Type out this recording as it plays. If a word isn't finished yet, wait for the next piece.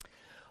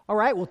All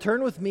right, well,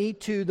 turn with me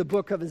to the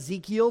book of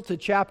Ezekiel, to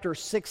chapter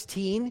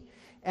 16,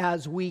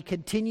 as we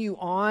continue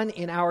on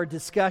in our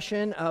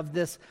discussion of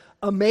this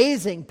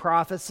amazing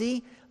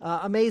prophecy,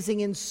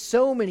 amazing in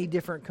so many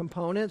different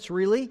components,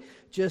 really,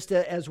 just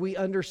as we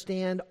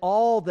understand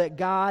all that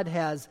God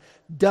has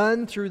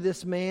done through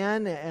this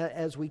man.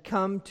 As we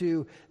come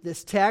to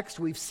this text,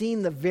 we've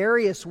seen the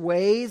various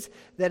ways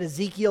that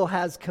Ezekiel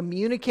has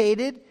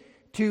communicated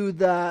to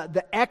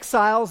the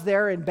exiles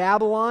there in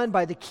Babylon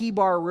by the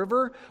Kibar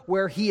River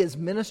where he is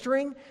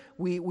ministering.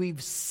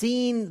 We've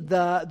seen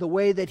the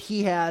way that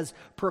he has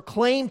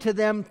proclaimed to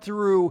them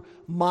through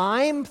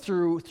mime,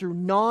 through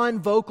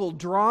non-vocal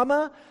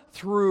drama,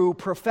 through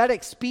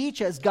prophetic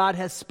speech as God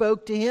has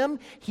spoke to him,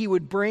 he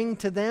would bring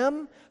to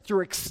them,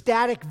 through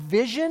ecstatic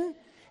vision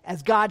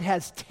as God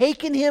has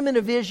taken him in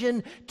a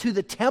vision to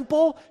the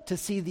temple to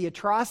see the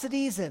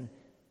atrocities, and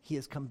he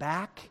has come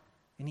back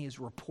and he has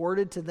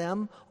reported to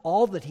them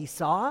all that he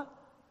saw.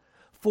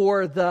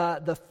 For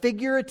the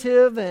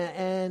figurative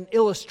and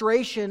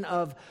illustration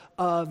of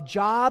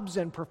jobs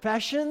and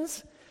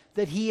professions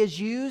that he has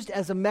used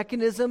as a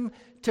mechanism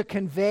to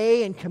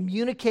convey and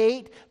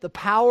communicate the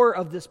power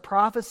of this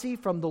prophecy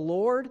from the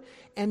Lord.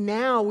 And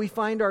now we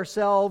find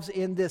ourselves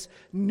in this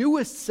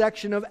newest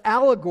section of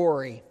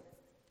allegory,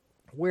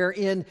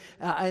 wherein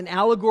an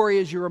allegory,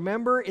 as you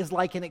remember, is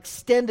like an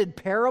extended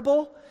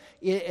parable.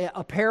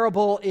 A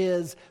parable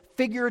is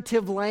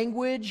figurative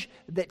language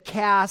that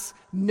casts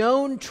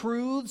known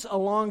truths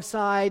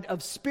alongside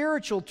of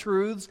spiritual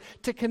truths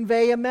to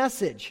convey a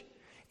message.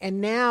 And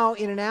now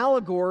in an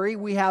allegory,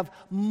 we have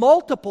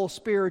multiple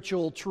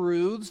spiritual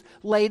truths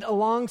laid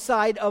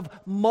alongside of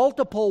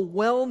multiple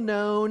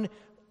well-known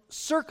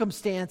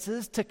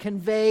circumstances to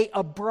convey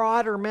a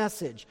broader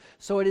message.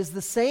 So it is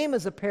the same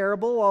as a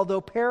parable, although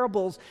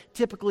parables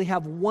typically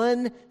have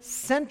one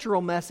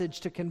central message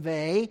to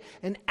convey.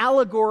 An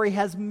allegory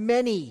has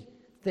many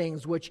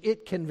things which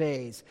it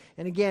conveys.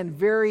 And again,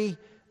 very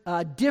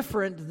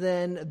different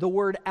than the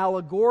word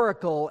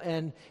allegorical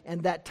and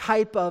that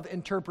type of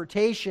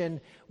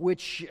interpretation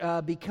which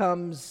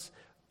becomes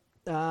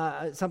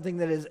something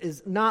that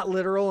is not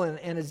literal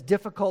and is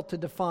difficult to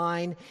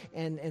define.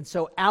 And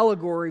so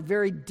allegory,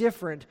 very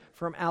different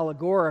from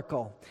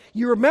allegorical.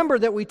 You remember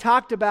that we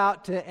talked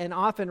about and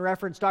often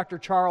reference Dr.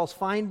 Charles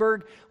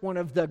Feinberg, one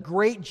of the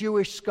great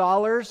Jewish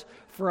scholars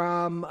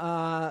from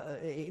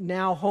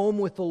now home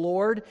with the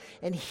Lord.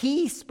 And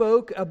he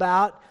spoke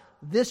about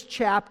this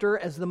chapter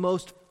as the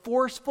most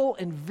forceful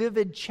and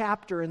vivid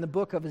chapter in the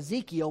book of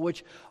Ezekiel,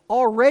 which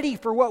already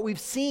for what we've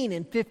seen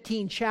in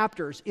 15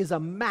 chapters is a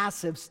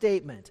massive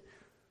statement.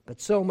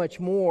 But so much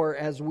more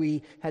as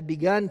we had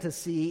begun to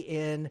see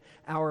in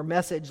our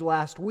message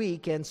last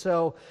week. And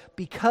so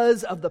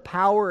because of the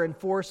power and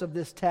force of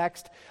this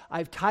text,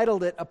 I've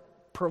titled it a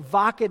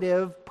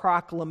provocative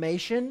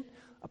proclamation.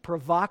 A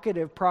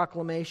provocative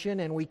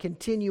proclamation, and we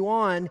continue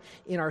on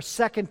in our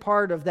second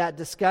part of that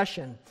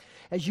discussion.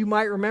 As you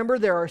might remember,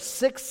 there are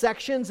 6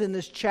 sections in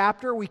this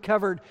chapter. We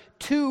covered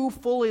 2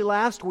 fully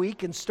last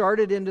week and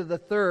started into the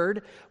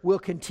third. We'll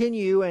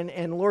continue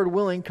and Lord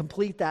willing,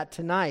 complete that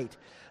tonight.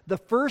 The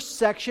first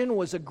section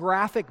was a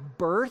graphic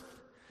birth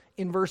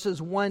in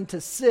verses 1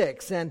 to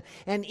 6. And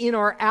in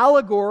our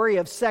allegory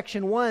of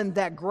section 1,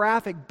 that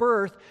graphic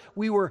birth,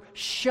 we were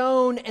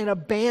shown an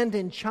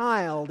abandoned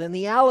child. And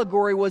the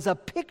allegory was a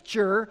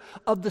picture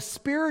of the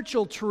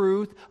spiritual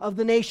truth of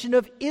the nation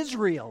of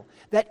Israel.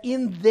 That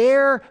in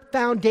their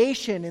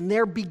foundation, in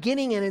their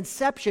beginning and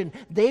inception,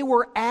 they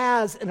were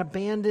as an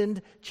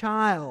abandoned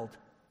child.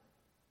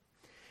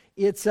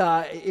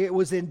 It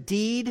was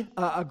indeed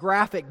a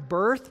graphic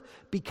birth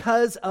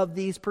because of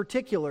these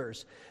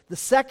particulars. The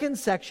second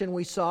section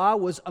we saw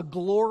was a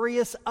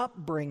glorious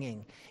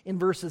upbringing in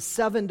verses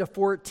 7 to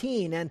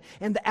 14. And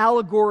the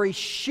allegory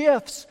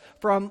shifts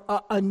from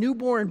a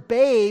newborn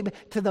babe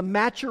to the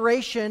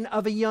maturation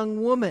of a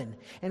young woman.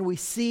 And we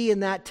see in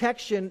that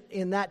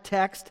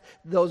text,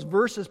 those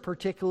verses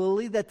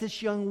particularly, that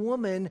this young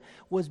woman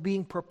was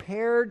being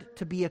prepared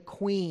to be a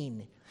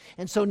queen.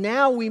 And so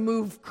now we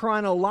move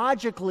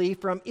chronologically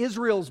from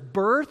Israel's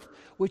birth,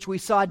 which we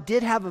saw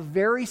did have a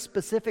very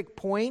specific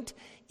point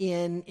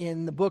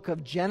in the book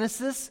of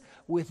Genesis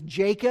with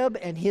Jacob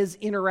and his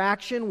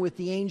interaction with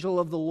the angel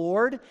of the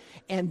Lord.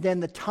 And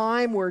then the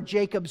time where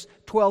Jacob's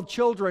 12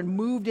 children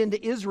moved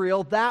into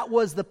Israel, that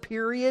was the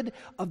period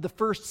of the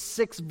first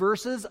 6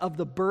 verses of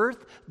the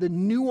birth, the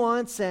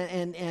nuance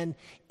and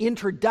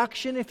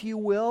introduction, if you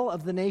will,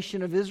 of the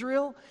nation of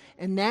Israel.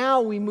 And now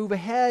we move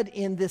ahead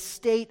in this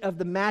state of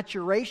the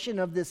maturation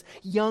of this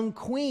young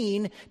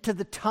queen to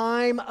the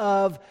time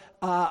of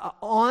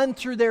on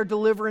through their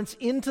deliverance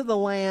into the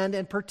land,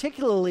 and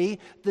particularly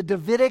the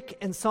Davidic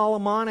and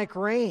Solomonic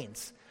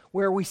reigns,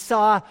 where we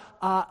saw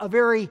a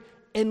very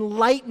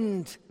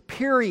enlightened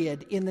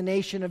period in the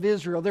nation of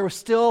Israel. There was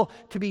still,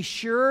 to be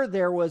sure,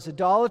 there was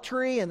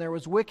idolatry and there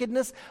was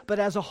wickedness, but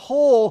as a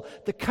whole,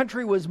 the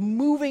country was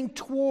moving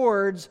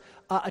towards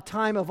a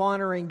time of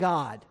honoring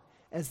God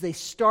as they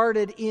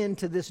started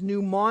into this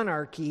new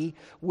monarchy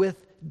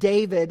with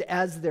David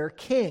as their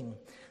king.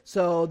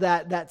 So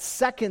that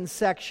second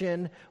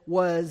section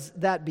was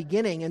that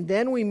beginning. And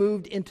then we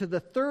moved into the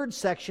third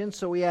section.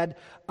 So we had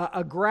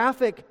a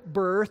graphic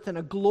birth and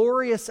a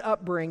glorious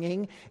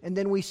upbringing. And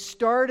then we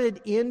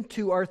started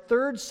into our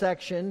third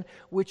section,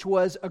 which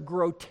was a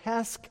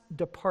grotesque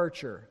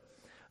departure.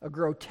 A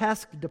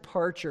grotesque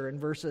departure in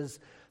verses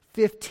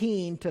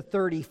 15 to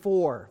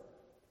 34.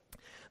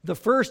 The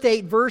first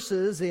 8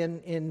 verses,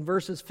 in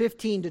verses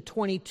 15 to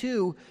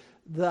 22,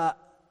 the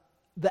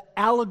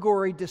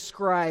allegory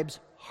describes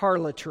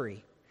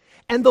harlotry.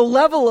 And the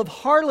level of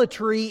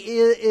harlotry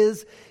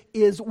is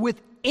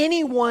with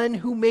anyone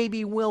who may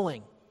be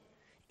willing.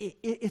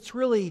 It's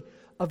really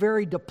a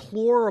very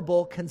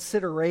deplorable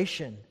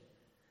consideration.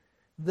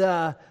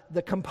 The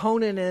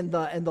component and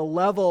the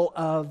level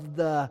of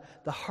the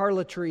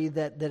harlotry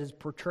that is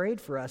portrayed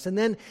for us. And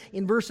then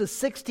in verses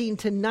 16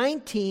 to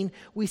 19,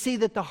 we see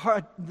that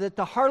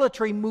the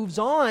harlotry moves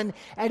on,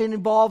 and it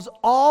involves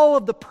all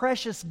of the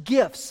precious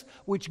gifts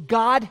which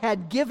God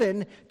had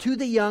given to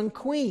the young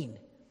queen.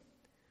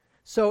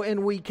 So,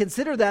 and we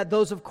consider that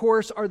those, of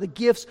course, are the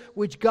gifts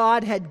which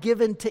God had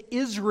given to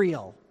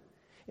Israel.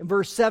 In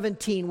verse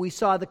 17, we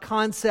saw the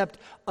concept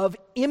of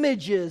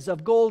images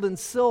of gold and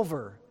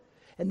silver.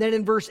 And then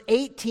in verse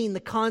 18, the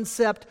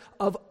concept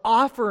of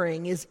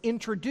offering is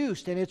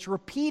introduced, and it's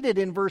repeated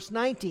in verse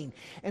 19.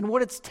 And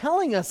what it's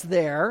telling us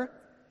there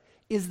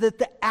is that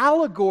the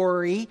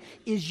allegory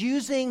is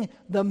using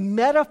the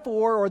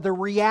metaphor or the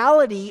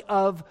reality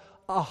of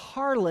a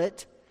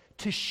harlot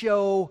to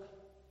show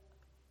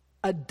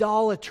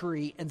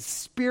idolatry and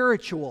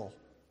spiritual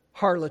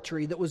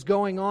harlotry that was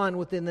going on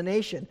within the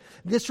nation.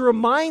 This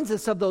reminds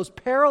us of those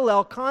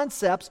parallel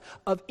concepts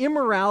of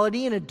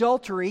immorality and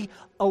adultery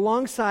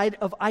alongside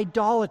of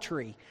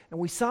idolatry. And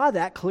we saw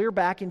that clear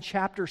back in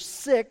chapter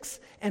 6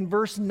 and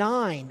verse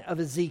 9 of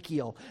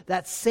Ezekiel.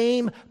 That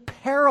same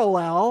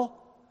parallel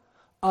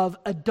of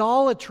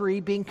idolatry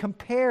being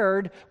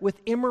compared with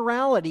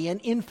immorality and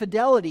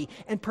infidelity,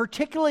 and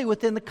particularly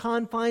within the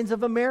confines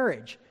of a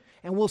marriage.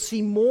 And we'll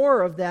see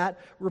more of that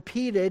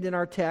repeated in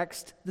our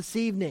text this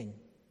evening.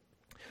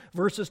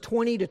 Verses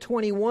 20 to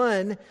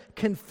 21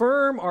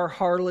 confirm our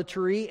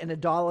harlotry and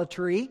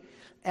idolatry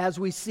as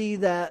we see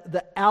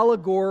the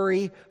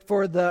allegory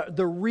for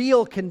the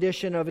real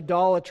condition of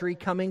idolatry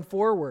coming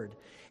forward.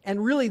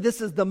 And really,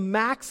 this is the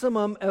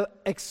maximum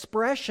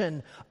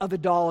expression of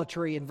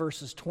idolatry in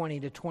verses 20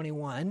 to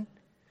 21,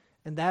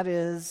 and that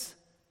is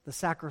the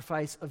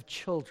sacrifice of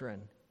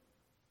children.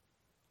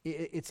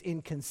 It's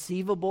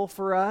inconceivable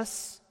for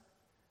us,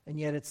 and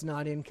yet it's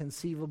not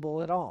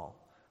inconceivable at all.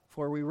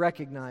 For we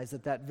recognize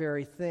that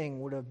very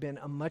thing would have been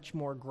a much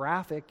more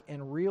graphic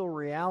and real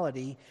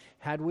reality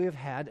had we have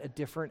had a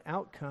different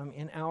outcome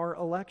in our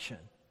election.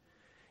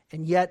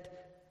 And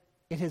yet,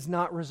 it has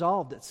not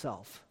resolved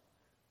itself.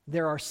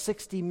 There are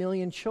 60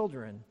 million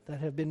children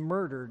that have been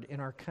murdered in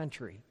our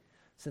country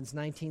since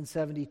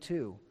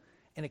 1972,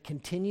 and it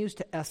continues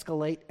to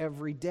escalate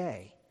every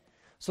day.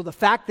 So the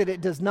fact that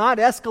it does not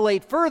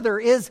escalate further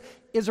is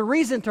a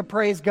reason to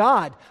praise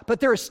God. But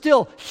there is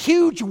still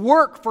huge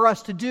work for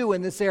us to do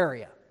in this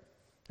area.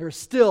 There is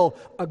still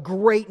a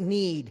great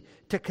need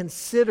to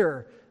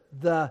consider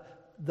the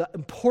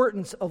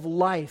importance of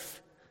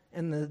life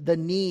and the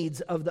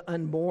needs of the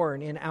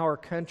unborn in our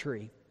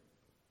country.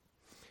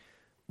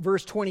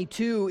 Verse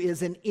 22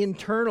 is an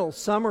internal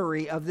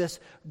summary of this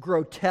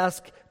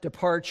grotesque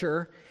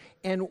departure.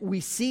 And we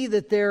see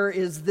that there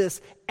is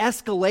this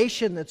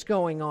escalation that's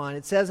going on.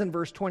 It says in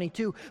verse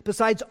 22,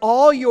 "Besides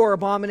all your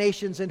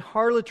abominations and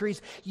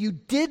harlotries, you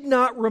did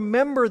not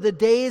remember the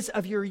days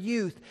of your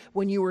youth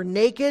when you were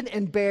naked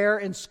and bare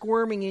and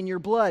squirming in your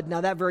blood." Now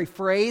that very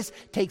phrase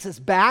takes us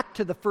back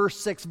to the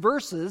first 6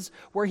 verses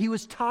where he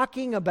was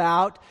talking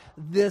about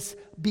this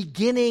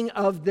beginning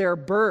of their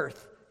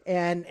birth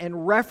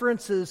and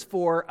references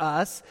for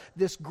us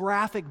this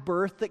graphic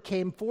birth that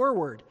came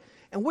forward.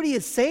 And what he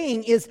is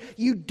saying is,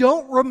 you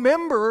don't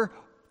remember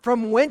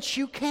from whence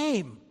you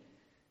came.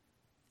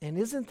 And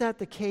isn't that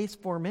the case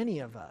for many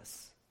of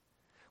us?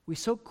 We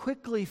so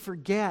quickly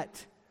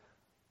forget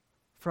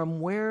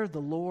from where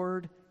the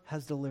Lord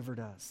has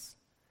delivered us.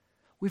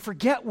 We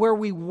forget where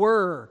we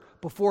were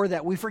before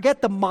that. We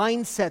forget the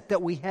mindset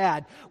that we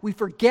had. We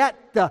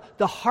forget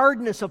the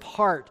hardness of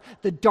heart,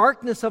 the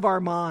darkness of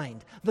our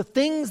mind, the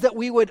things that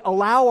we would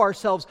allow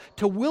ourselves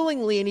to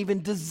willingly and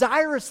even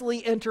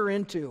desirously enter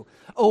into.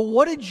 Oh,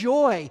 what a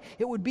joy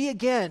it would be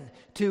again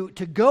to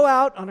go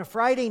out on a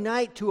Friday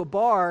night to a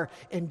bar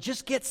and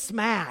just get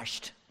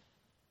smashed.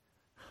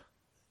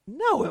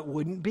 No, it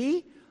wouldn't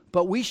be,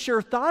 but we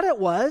sure thought it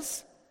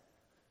was.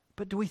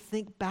 But do we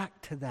think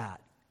back to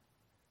that?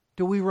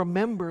 Do we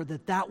remember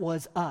that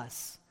was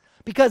us?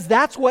 Because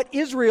that's what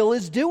Israel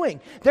is doing.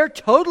 They're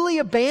totally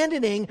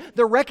abandoning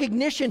the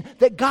recognition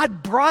that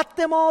God brought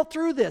them all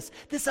through this.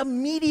 This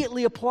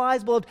immediately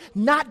applies, beloved,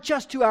 not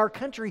just to our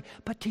country,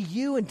 but to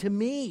you and to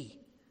me.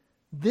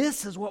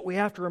 This is what we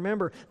have to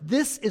remember.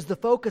 This is the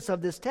focus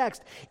of this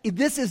text.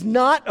 This is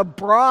not a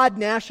broad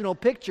national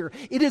picture.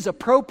 It is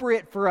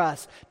appropriate for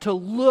us to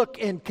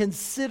look and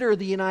consider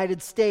the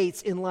United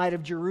States in light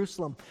of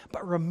Jerusalem.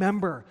 But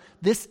remember,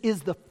 this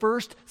is the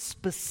first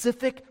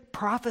specific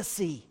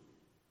prophecy.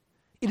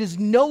 It is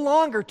no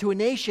longer to a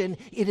nation,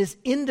 it is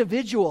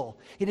individual.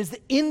 It is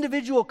the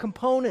individual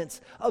components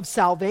of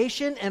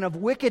salvation and of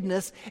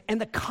wickedness and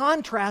the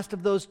contrast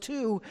of those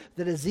two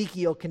that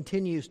Ezekiel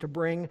continues to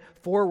bring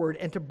forward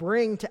and to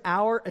bring to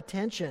our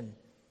attention.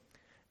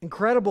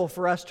 Incredible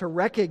for us to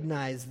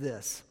recognize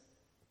this.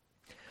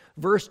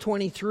 Verse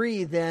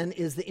 23 then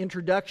is the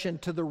introduction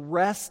to the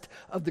rest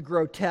of the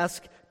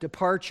grotesque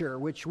departure,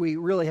 which we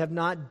really have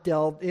not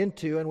delved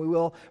into, and we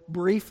will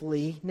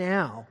briefly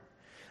now.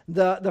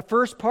 The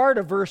first part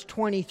of verse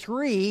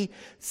 23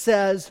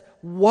 says,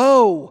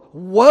 "Woe,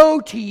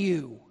 woe to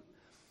you."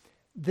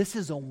 This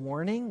is a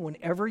warning.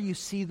 Whenever you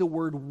see the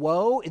word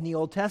woe in the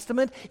Old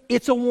Testament,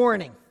 it's a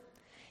warning.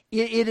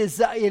 It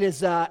is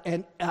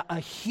a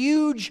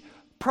huge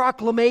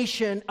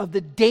proclamation of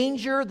the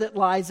danger that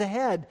lies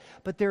ahead.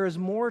 But there is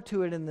more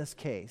to it in this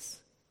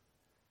case.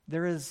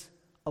 There is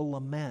a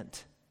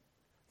lament.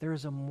 There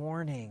is a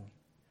mourning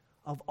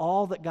of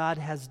all that God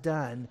has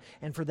done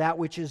and for that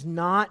which is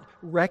not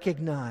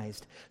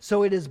recognized.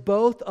 So it is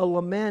both a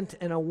lament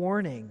and a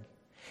warning.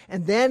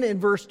 And then in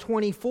verse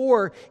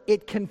 24,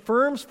 it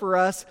confirms for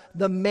us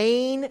the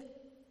main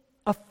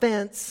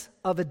offense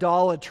of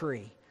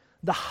idolatry,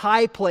 the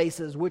high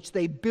places which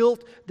they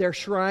built their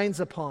shrines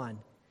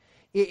upon.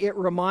 It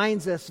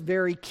reminds us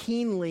very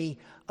keenly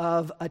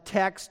of a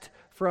text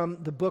from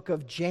the book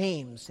of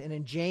James. And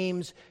in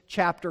James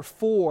chapter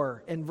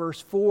 4 and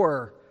verse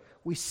 4,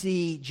 we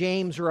see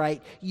James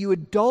write, "You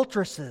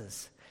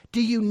adulteresses,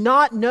 do you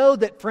not know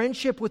that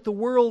friendship with the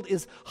world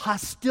is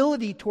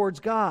hostility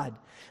towards God?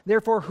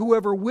 Therefore,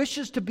 whoever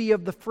wishes to be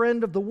of the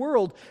friend of the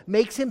world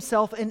makes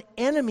himself an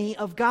enemy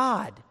of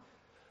God."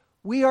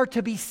 We are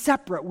to be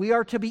separate. We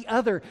are to be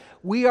other.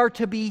 We are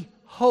to be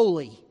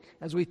holy,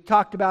 as we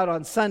talked about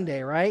on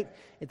Sunday, right?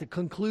 At the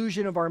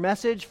conclusion of our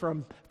message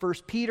from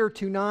 1 Peter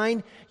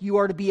 2:9, you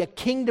are to be a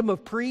kingdom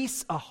of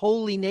priests, a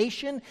holy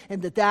nation,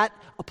 and that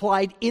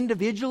applied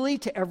individually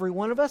to every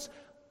one of us.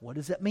 What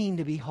does it mean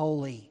to be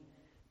holy?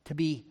 To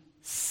be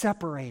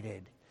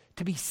separated,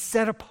 to be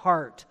set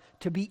apart,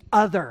 to be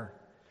other.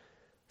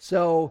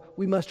 So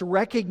we must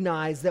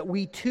recognize that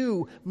we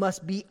too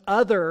must be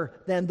other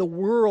than the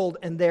world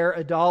and their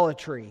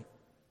idolatry.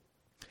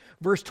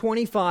 Verse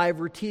 25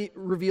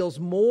 reveals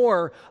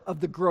more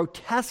of the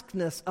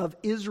grotesqueness of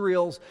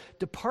Israel's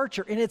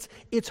departure. And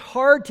it's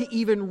hard to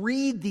even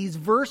read these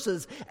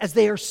verses as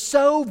they are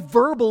so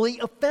verbally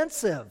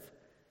offensive.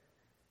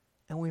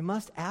 And we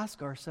must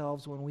ask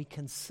ourselves when we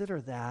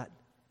consider that,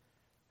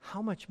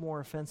 how much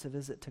more offensive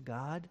is it to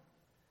God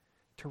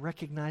to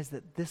recognize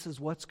that this is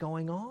what's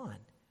going on?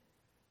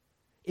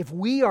 If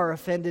we are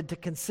offended to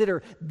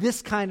consider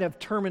this kind of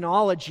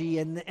terminology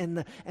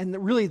and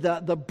really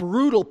the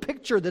brutal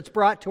picture that's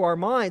brought to our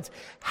minds,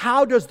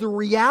 how does the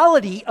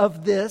reality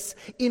of this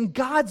in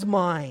God's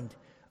mind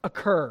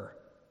occur?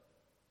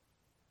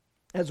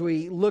 As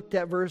we look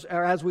at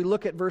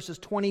verses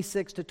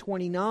 26 to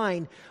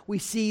 29, we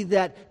see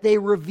that they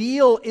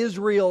reveal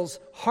Israel's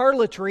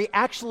harlotry.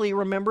 Actually,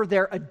 remember,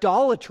 their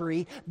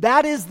idolatry.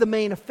 That is the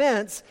main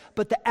offense,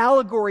 but the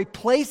allegory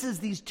places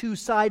these two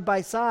side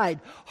by side.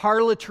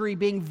 Harlotry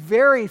being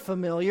very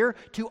familiar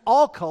to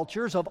all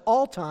cultures of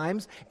all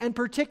times, and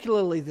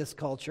particularly this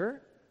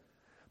culture.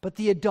 But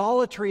the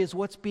idolatry is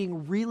what's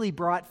being really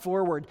brought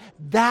forward.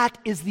 That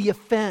is the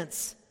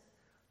offense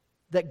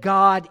that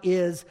God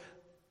is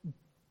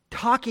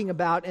talking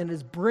about and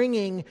is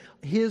bringing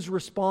his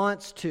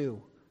response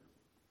to.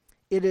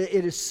 It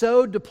is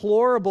so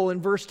deplorable in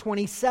verse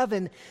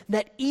 27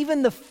 that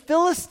even the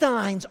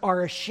Philistines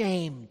are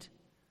ashamed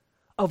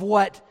of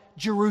what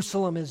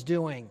Jerusalem is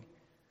doing.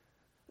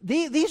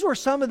 These were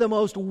some of the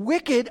most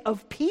wicked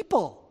of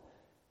people.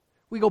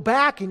 We go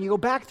back and you go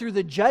back through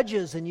the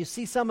Judges and you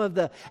see some of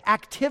the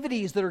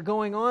activities that are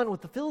going on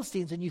with the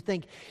Philistines and you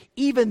think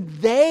even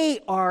they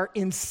are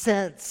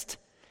incensed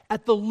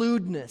at the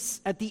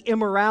lewdness, at the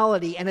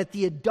immorality, and at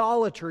the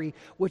idolatry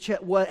which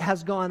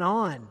has gone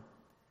on.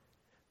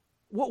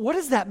 What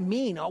does that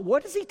mean?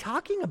 What is he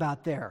talking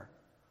about there?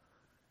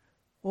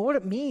 Well, what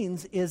it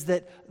means is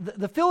that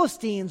the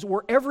Philistines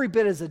were every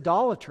bit as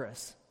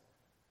idolatrous,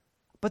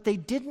 but they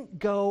didn't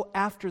go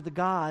after the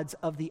gods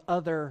of the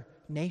other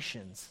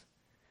nations.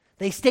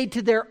 They stayed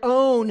to their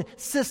own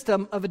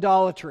system of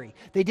idolatry.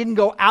 They didn't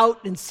go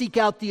out and seek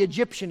out the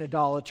Egyptian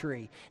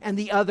idolatry and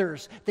the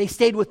others. They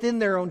stayed within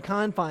their own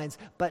confines,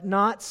 but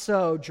not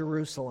so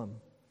Jerusalem.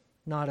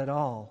 Not at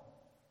all.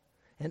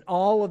 And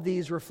all of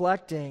these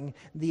reflecting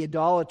the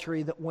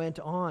idolatry that went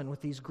on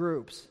with these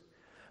groups.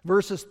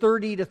 Verses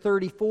 30 to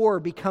 34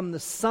 become the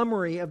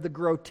summary of the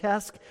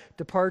grotesque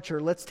departure.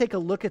 Let's take a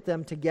look at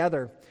them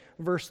together.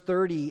 Verse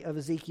 30 of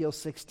Ezekiel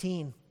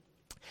 16.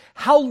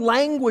 "How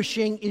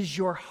languishing is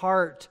your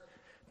heart,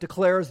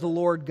 declares the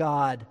Lord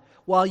God,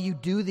 while you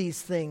do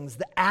these things,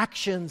 the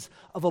actions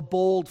of a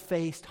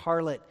bold-faced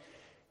harlot,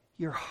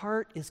 your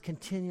heart is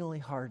continually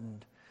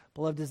hardened.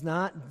 Beloved, is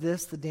not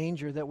this the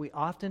danger that we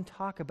often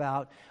talk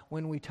about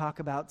when we talk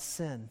about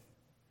sin?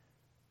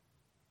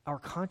 Our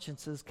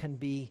consciences can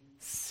be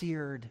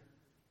seared,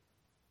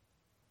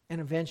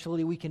 and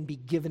eventually we can be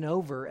given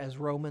over, as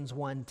Romans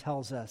 1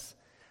 tells us,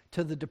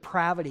 to the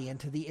depravity and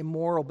to the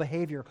immoral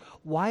behavior.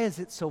 Why is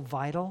it so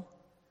vital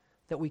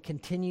that we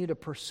continue to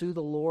pursue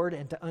the Lord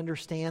and to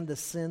understand the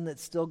sin that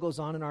still goes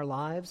on in our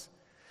lives?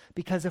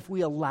 Because if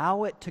we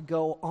allow it to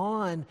go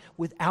on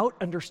without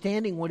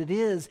understanding what it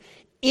is,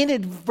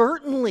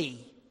 inadvertently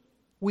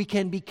we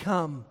can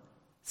become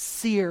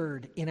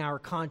seared in our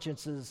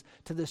consciences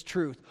to this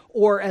truth.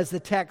 Or as the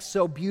text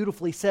so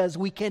beautifully says,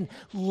 we can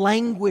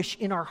languish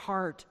in our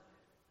heart.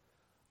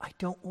 I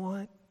don't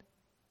want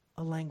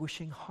a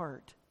languishing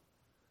heart.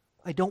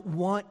 I don't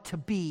want to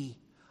be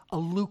a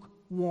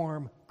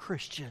lukewarm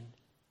Christian.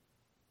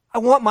 I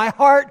want my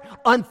heart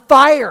on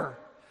fire.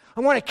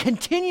 I want to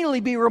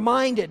continually be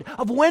reminded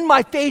of when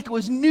my faith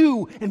was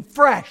new and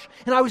fresh,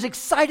 and I was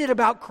excited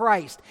about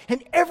Christ,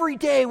 and every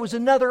day was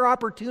another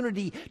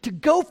opportunity to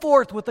go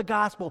forth with the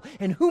gospel.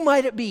 And who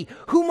might it be?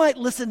 Who might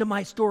listen to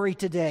my story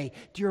today?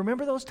 Do you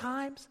remember those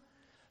times?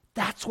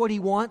 That's what he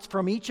wants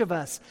from each of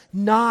us,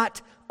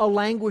 not a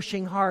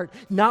languishing heart,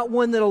 not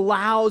one that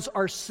allows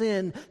our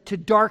sin to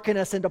darken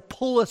us and to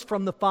pull us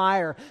from the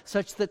fire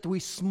such that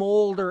we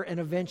smolder and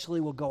eventually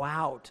will go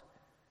out.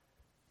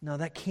 No,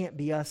 that can't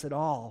be us at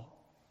all.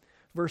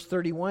 Verse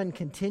 31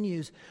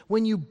 continues,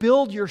 when you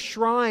build your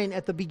shrine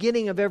at the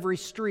beginning of every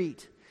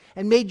street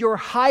and made your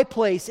high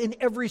place in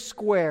every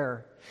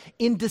square,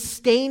 in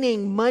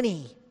disdaining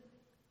money,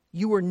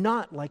 you were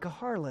not like a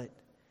harlot.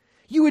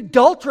 You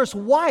adulterous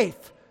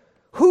wife,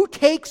 who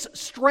takes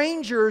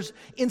strangers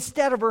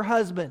instead of her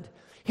husband?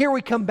 Here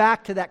we come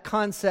back to that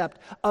concept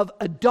of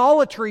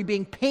idolatry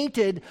being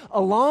painted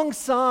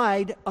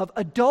alongside of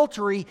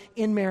adultery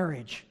in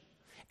marriage.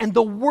 And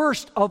the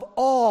worst of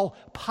all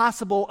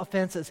possible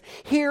offenses.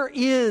 Here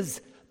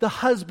is the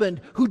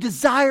husband who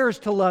desires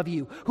to love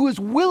you, who is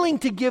willing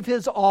to give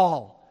his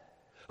all,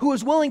 who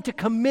is willing to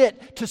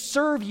commit to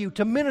serve you,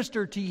 to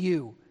minister to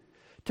you,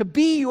 to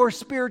be your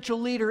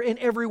spiritual leader in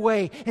every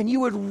way, and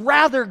you would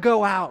rather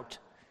go out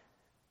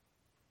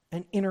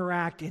and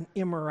interact in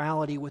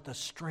immorality with a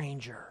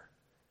stranger.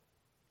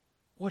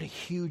 What a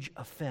huge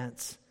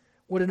offense.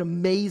 What an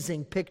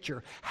amazing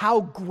picture.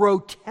 How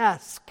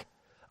grotesque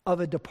of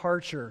a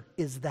departure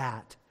is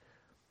that.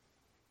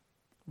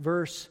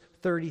 Verse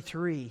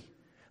 33,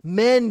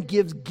 men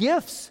give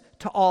gifts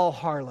to all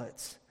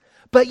harlots,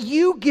 but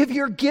you give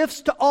your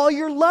gifts to all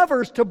your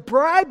lovers to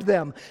bribe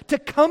them to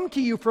come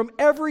to you from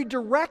every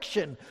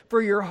direction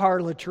for your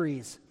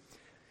harlotries.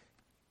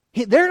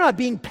 They're not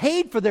being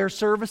paid for their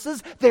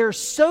services. They're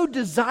so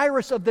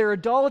desirous of their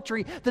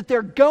idolatry that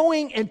they're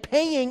going and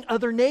paying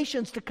other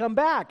nations to come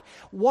back.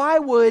 Why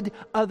would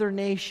other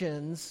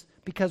nations?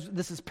 Because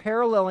this is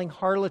paralleling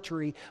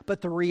harlotry, but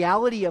the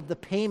reality of the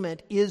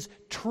payment is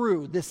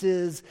true. This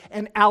is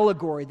an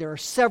allegory. There are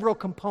several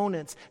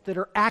components that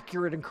are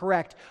accurate and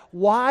correct.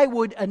 Why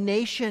would a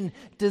nation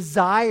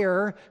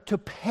desire to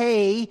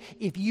pay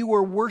if you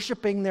were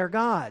worshiping their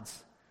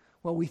gods?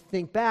 Well, we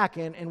think back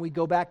and we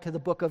go back to the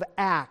book of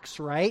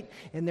Acts, right?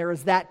 And there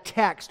is that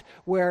text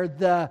where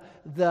the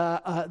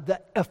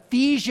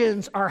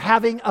Ephesians are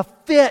having a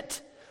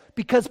fit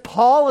because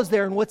Paul is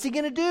there. And what's he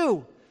going to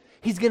do?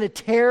 He's going to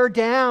tear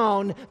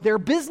down their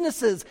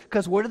businesses.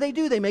 Because what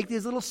do? They make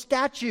these little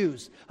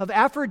statues of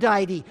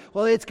Aphrodite.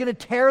 Well, it's going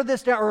to tear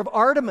this down, or of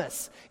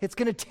Artemis. It's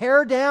going to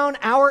tear down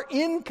our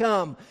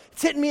income.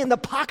 It's hitting me in the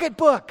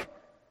pocketbook.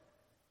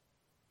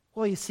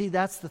 Well, you see,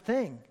 that's the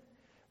thing.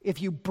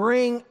 If you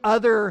bring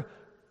other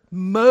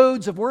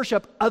modes of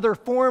worship, other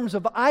forms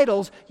of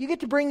idols, you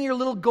get to bring your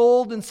little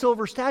gold and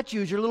silver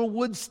statues, your little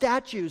wood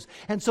statues.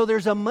 And so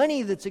there's a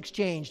money that's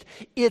exchanged.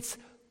 It's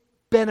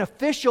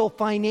beneficial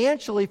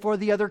financially for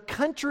the other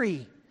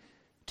country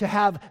to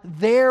have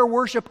their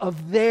worship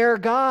of their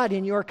God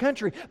in your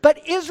country.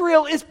 But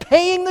Israel is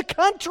paying the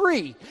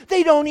country.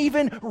 They don't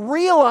even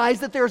realize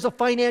that there's a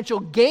financial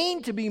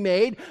gain to be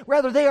made.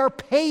 Rather, they are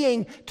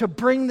paying to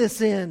bring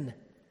this in.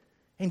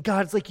 And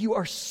God's like, you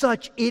are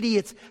such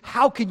idiots.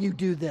 How can you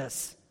do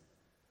this?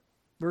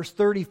 Verse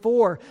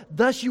 34,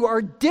 thus you are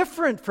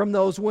different from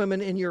those women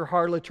in your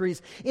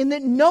harlotries, in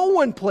that no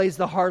one plays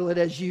the harlot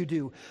as you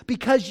do,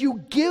 because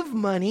you give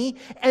money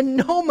and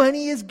no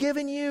money is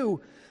given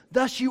you.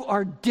 Thus you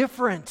are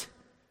different,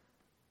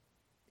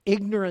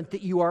 ignorant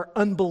that you are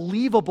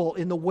unbelievable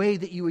in the way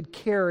that you would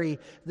carry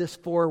this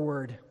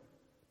forward.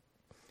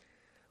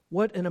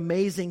 What an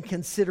amazing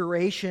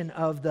consideration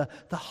of the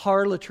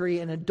harlotry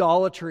and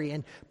idolatry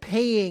and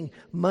paying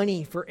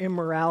money for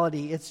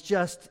immorality. It's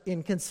just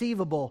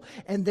inconceivable.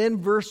 And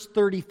then verse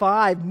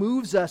 35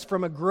 moves us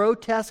from a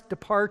grotesque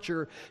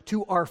departure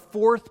to our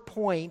fourth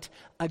point,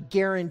 a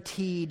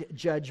guaranteed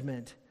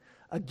judgment.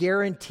 A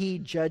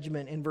guaranteed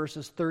judgment in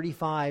verses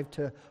 35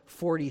 to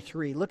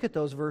 43. Look at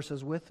those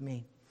verses with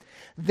me.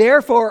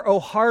 Therefore, O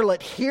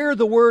harlot, hear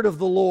the word of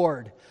the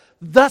Lord.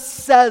 Thus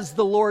says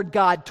the Lord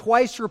God,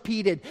 twice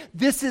repeated.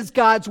 This is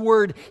God's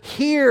word.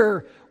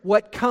 Hear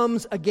what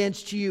comes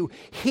against you.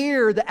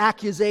 Hear the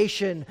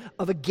accusation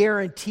of a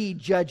guaranteed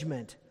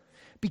judgment.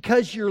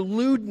 Because your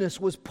lewdness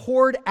was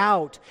poured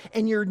out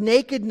and your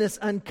nakedness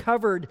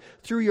uncovered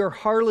through your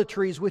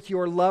harlotries with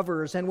your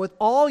lovers and with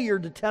all your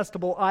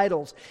detestable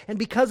idols, and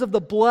because of the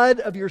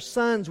blood of your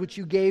sons which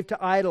you gave to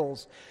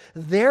idols.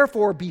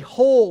 Therefore,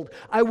 behold,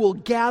 I will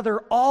gather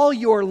all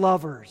your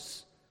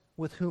lovers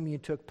with whom you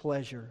took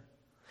pleasure,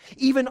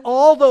 even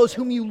all those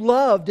whom you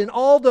loved and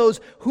all those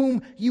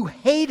whom you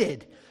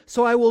hated.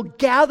 So I will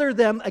gather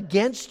them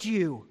against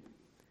you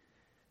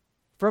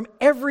from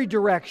every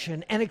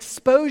direction and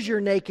expose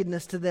your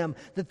nakedness to them,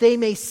 that they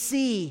may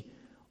see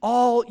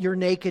all your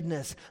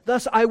nakedness.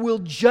 Thus I will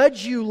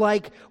judge you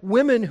like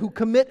women who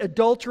commit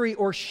adultery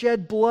or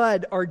shed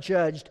blood are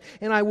judged,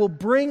 and I will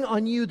bring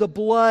on you the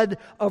blood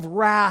of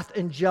wrath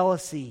and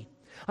jealousy.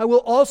 I will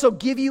also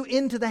give you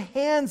into the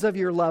hands of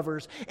your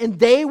lovers, and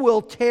they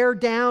will tear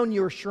down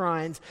your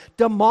shrines,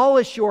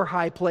 demolish your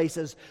high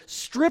places,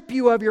 strip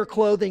you of your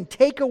clothing,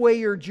 take away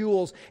your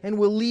jewels, and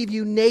will leave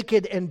you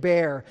naked and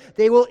bare.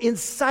 They will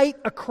incite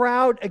a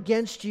crowd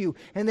against you,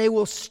 and they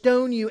will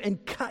stone you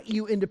and cut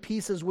you into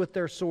pieces with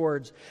their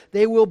swords.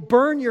 They will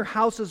burn your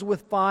houses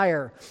with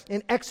fire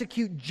and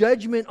execute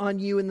judgment on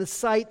you in the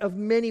sight of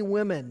many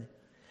women.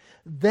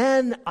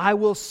 Then I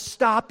will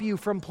stop you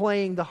from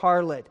playing the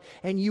harlot,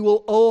 and you will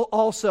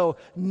also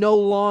no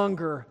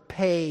longer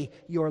pay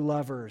your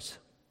lovers.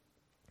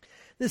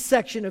 This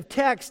section of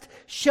text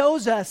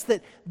shows us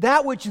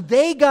that which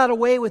they got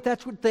away with,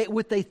 that's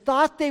what they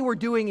thought they were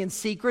doing in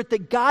secret,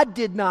 that God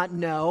did not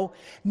know,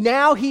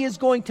 now He is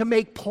going to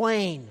make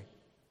plain.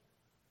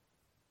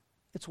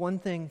 It's one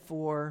thing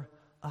for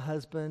a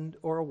husband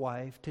or a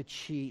wife to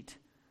cheat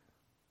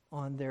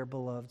on their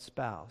beloved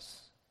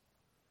spouse.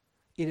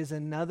 It is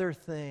another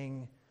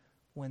thing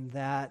when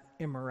that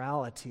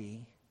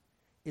immorality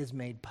is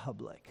made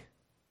public.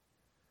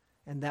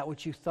 And that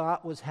which you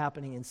thought was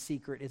happening in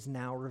secret is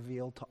now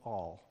revealed to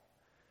all.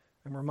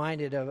 I'm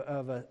reminded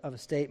of a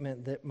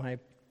statement that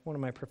one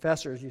of my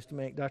professors used to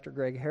make, Dr.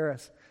 Greg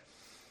Harris.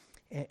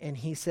 And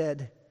he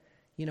said,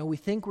 we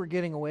think we're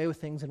getting away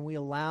with things and we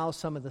allow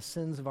some of the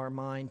sins of our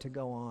mind to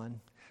go on.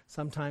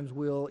 Sometimes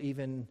we'll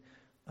even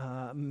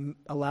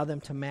allow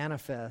them to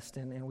manifest,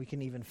 and we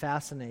can even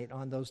fascinate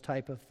on those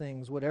type of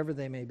things, whatever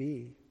they may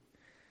be.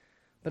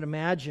 But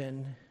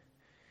imagine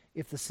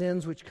if the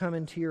sins which come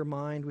into your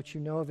mind, which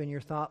you know of in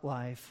your thought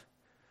life,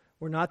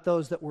 were not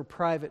those that were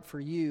private for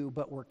you,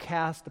 but were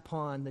cast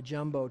upon the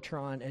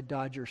Jumbotron at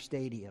Dodger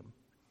Stadium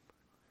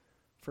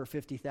for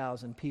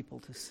 50,000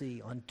 people to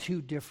see on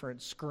 2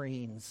 different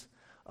screens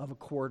of a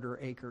 1/4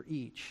 acre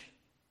each.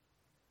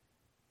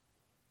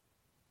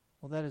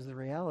 Well, that is the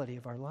reality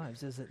of our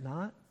lives, is it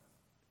not?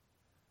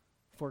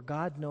 For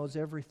God knows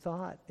every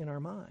thought in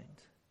our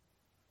mind.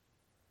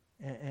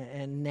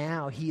 And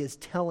now He is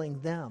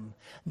telling them,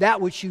 that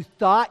which you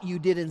thought you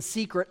did in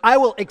secret, I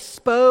will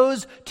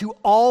expose to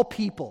all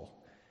people.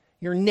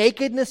 Your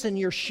nakedness and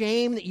your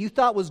shame that you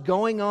thought was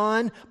going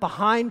on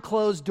behind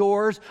closed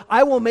doors,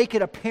 I will make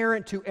it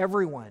apparent to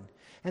everyone.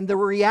 And the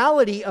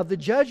reality of the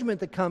judgment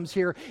that comes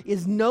here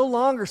is no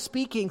longer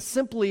speaking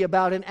simply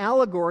about an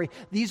allegory.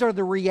 These are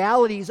the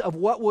realities of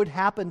what would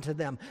happen to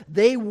them.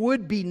 They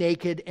would be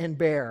naked and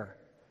bare.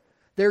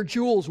 Their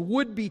jewels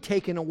would be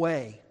taken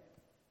away.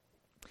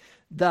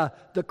 The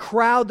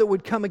crowd that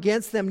would come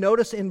against them,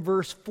 notice in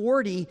verse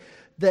 40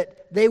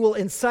 that they will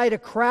incite a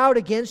crowd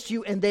against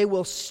you and they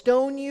will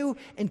stone you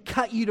and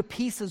cut you to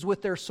pieces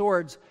with their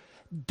swords.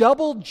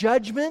 Double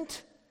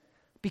judgment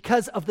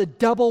because of the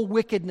double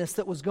wickedness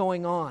that was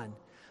going on.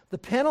 The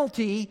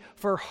penalty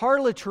for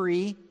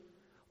harlotry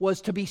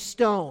was to be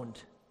stoned.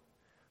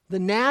 The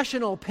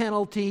national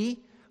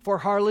penalty for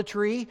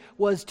harlotry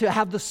was to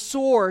have the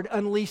sword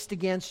unleashed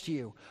against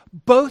you.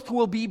 Both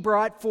will be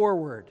brought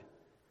forward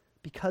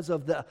because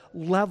of the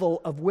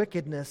level of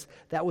wickedness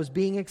that was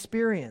being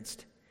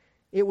experienced.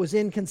 It was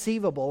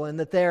inconceivable, and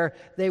that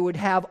they would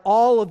have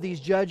all of these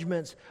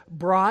judgments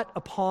brought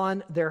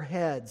upon their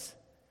heads.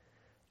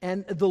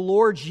 And the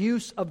Lord's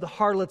use of the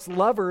harlot's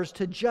lovers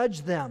to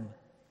judge them.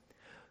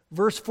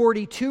 Verse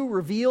 42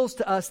 reveals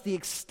to us the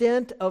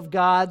extent of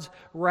God's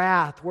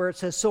wrath, where it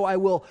says, so I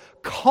will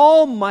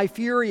calm my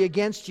fury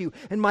against you,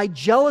 and my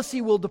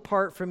jealousy will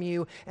depart from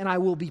you, and I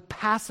will be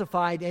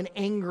pacified and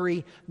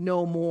angry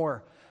no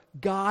more.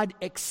 God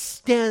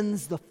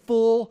extends the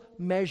full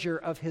measure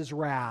of His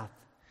wrath.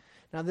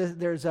 Now,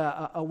 there's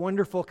a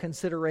wonderful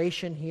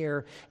consideration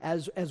here.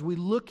 As we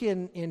look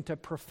into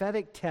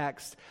prophetic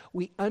texts,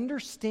 we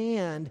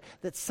understand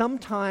that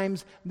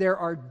sometimes there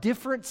are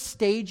different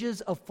stages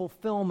of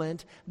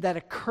fulfillment that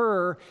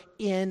occur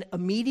in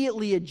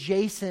immediately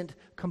adjacent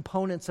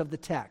components of the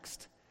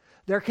text.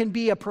 There can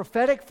be a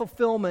prophetic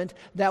fulfillment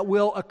that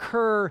will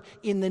occur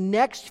in the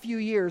next few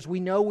years. We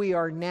know we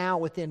are now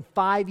within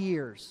 5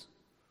 years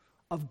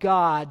of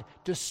God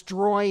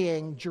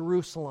destroying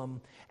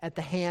Jerusalem at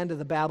the hand of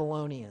the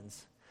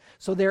Babylonians.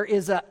 So there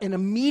is an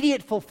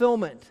immediate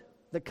fulfillment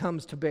that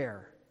comes to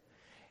bear.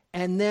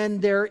 And then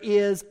there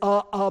is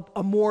a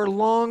more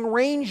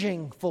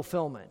long-ranging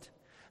fulfillment.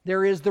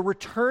 There is the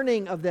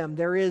returning of them.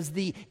 There is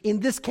in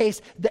this case,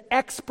 the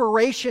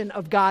expiration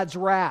of God's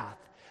wrath,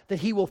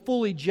 that He will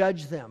fully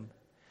judge them.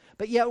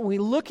 But yet when we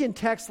look in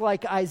texts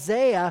like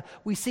Isaiah,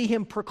 we see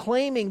him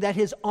proclaiming that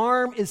His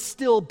arm is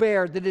still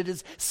bared, that it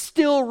is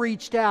still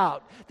reached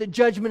out, that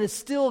judgment is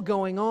still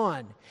going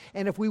on.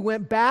 And if we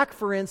went back,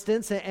 for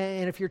instance,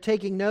 and if you're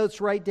taking notes,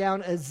 write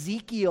down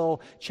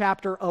Ezekiel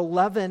chapter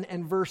 11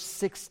 and verse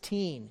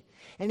 16.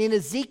 And in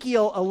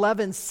Ezekiel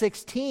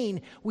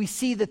 11:16, we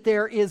see that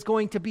there is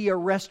going to be a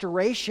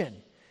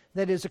restoration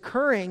that is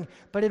occurring,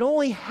 but it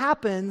only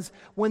happens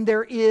when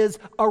there is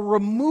a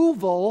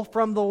removal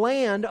from the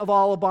land of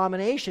all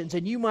abominations.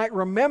 And you might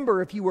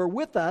remember, if you were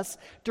with us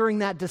during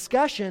that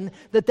discussion,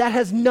 that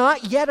has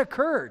not yet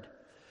occurred,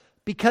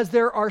 because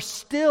there are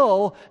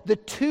still the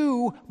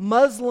 2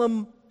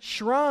 Muslim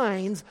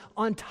shrines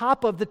on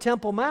top of the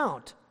Temple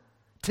Mount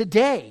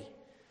today.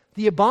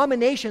 The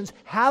abominations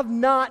have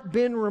not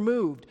been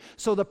removed.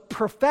 So the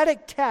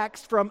prophetic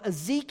texts from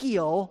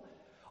Ezekiel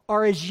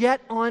are as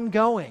yet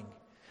ongoing.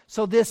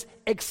 So this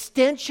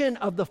extension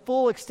of the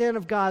full extent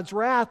of God's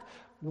wrath,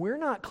 we're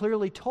not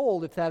clearly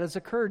told if that has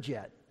occurred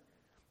yet.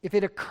 If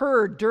it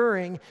occurred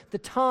during the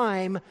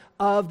time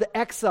of the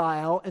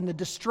exile and the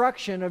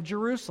destruction of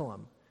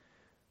Jerusalem.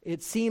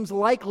 It seems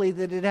likely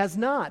that it has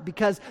not,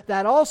 because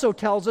that also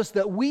tells us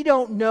that we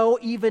don't know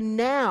even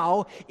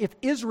now if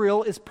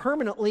Israel is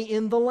permanently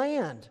in the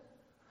land.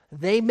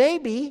 They may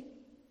be,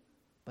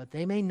 but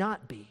they may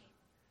not be,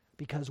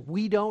 because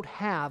we don't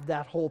have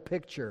that whole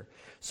picture.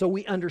 So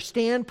we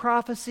understand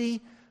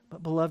prophecy,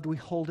 but beloved, we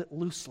hold it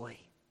loosely,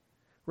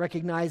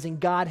 recognizing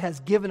God has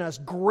given us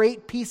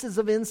great pieces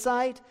of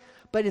insight,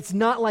 but it's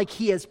not like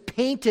He has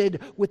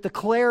painted with the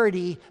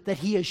clarity that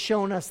He has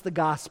shown us the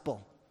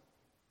gospel.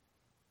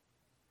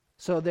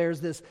 So there's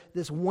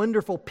this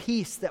wonderful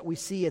piece that we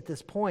see at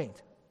this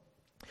point.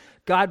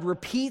 God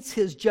repeats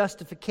His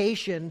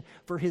justification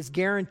for His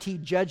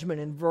guaranteed judgment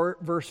in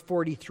verse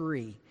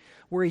 43,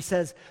 where He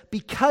says,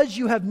 "Because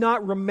you have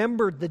not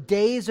remembered the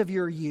days of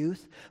your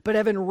youth, but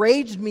have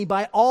enraged me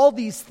by all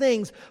these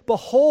things,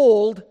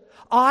 behold,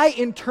 I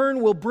in turn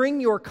will bring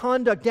your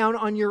conduct down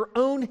on your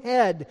own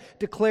head,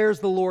 declares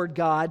the Lord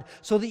God,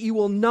 so that you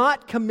will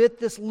not commit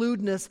this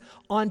lewdness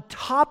on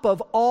top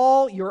of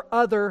all your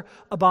other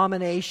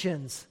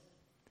abominations."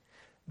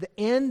 The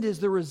end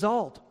is the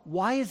result.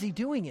 Why is He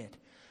doing it?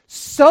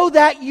 So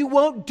that you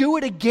won't do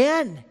it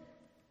again.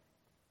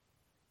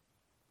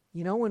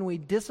 You know, when we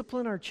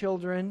discipline our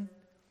children,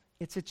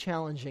 it's a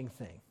challenging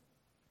thing.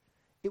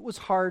 It was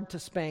hard to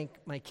spank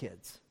my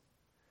kids,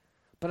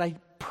 but I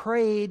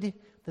prayed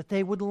that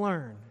they would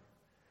learn,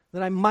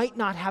 that I might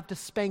not have to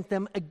spank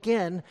them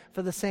again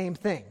for the same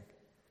thing.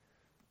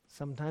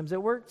 Sometimes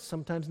it works,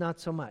 sometimes not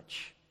so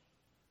much.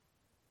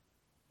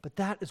 But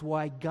that is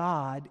why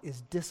God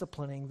is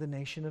disciplining the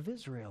nation of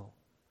Israel,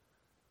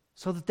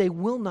 so that they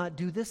will not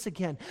do this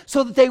again,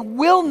 so that they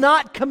will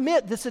not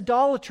commit this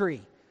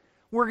idolatry.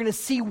 We're going to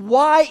see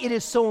why it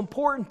is so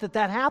important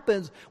that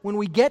happens when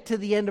we get to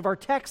the end of our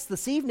text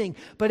this evening.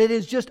 But it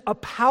is just a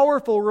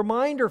powerful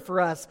reminder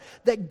for us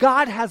that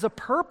God has a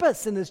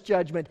purpose in this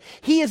judgment.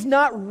 He is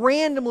not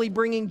randomly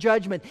bringing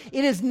judgment.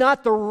 It is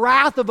not the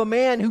wrath of a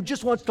man who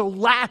just wants to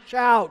lash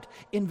out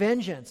in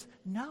vengeance.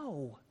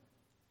 No.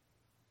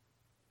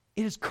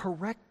 It is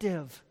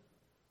corrective.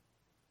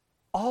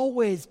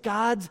 Always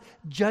God's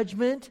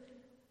judgment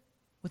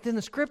within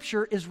the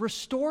Scripture is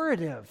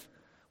restorative.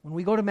 When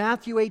we go to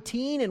Matthew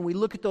 18 and we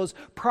look at those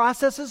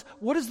processes,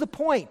 what is the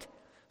point?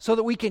 So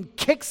that we can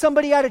kick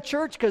somebody out of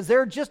church because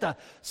they're just a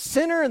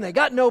sinner and they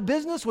got no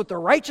business with the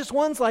righteous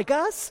ones like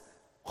us?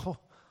 Oh,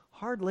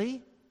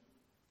 hardly.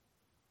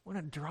 We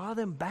want to draw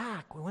them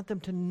back. We want them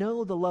to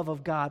know the love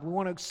of God. We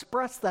want to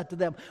express that to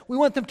them. We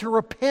want them to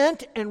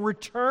repent and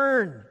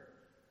return.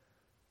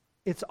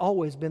 It's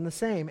always been the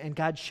same, and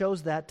God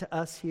shows that to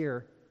us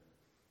here.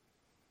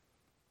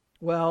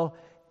 Well,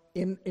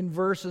 in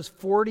verses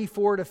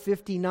 44 to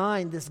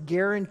 59, this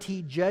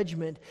guaranteed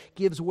judgment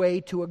gives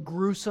way to a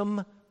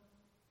gruesome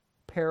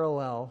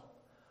parallel.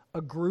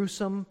 A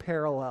gruesome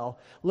parallel.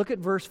 Look at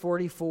verse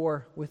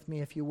 44 with me,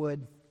 if you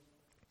would.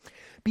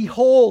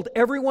 "Behold,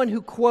 everyone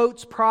who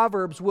quotes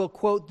Proverbs will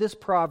quote this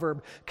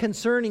proverb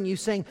concerning you,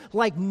 saying,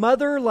 like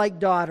mother, like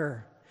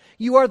daughter.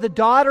 You are the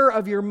daughter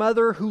of your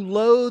mother who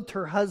loathed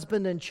her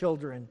husband and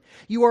children.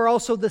 You are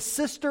also the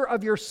sister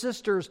of your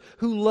sisters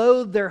who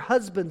loathed their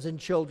husbands and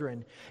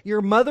children.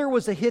 Your mother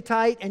was a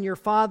Hittite and your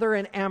father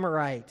an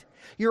Amorite.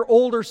 Your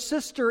older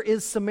sister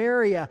is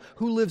Samaria,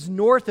 who lives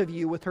north of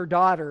you with her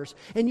daughters.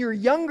 And your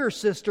younger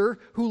sister,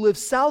 who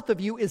lives south of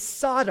you, is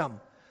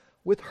Sodom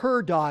with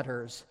her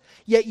daughters.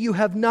 Yet you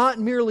have not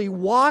merely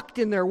walked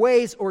in their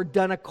ways or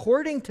done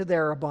according to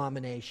their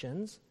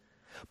abominations,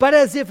 but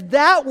as if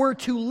that were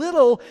too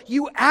little,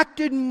 you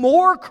acted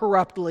more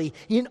corruptly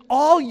in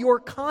all your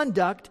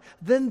conduct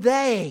than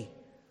they."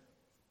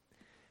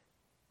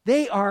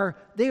 They are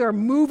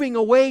moving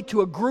away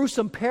to a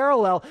gruesome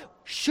parallel.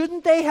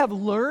 Shouldn't they have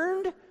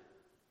learned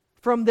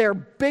from their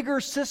bigger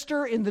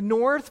sister in the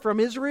north, from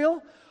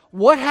Israel?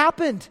 What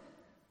happened?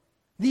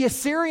 The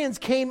Assyrians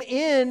came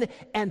in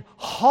and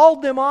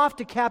hauled them off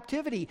to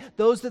captivity,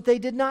 those that they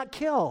did not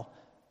kill.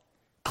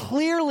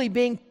 Clearly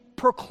being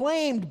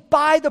proclaimed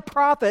by the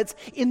prophets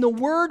in the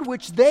word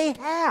which they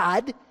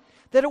had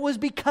that it was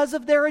because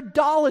of their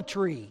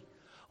idolatry.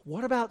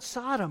 What about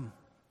Sodom?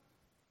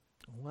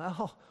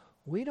 Well,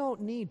 we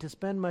don't need to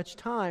spend much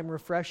time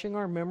refreshing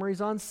our memories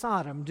on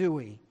Sodom, do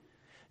we?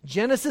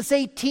 Genesis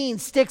 18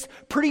 sticks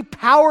pretty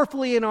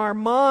powerfully in our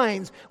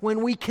minds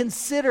when we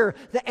consider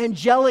the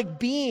angelic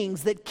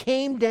beings that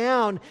came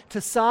down to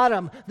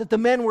Sodom, that the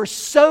men were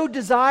so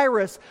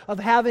desirous of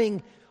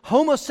having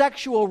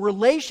homosexual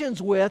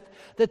relations with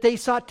that they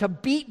sought to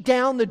beat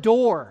down the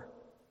door.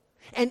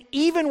 And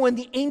even when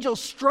the angel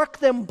struck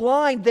them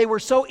blind, they were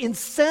so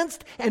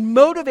incensed and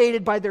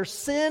motivated by their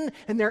sin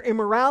and their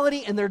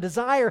immorality and their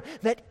desire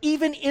that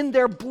even in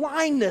their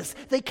blindness,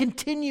 they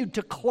continued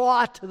to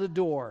claw to the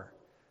door.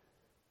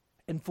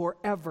 And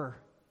forever,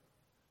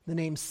 the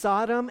names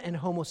Sodom and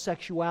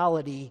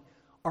homosexuality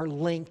are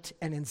linked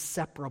and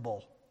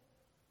inseparable.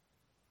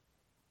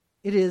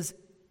 It is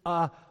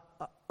a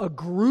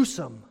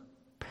gruesome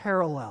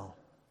parallel.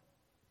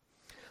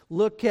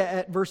 Look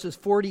at verses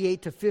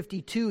 48 to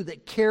 52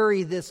 that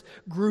carry this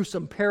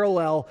gruesome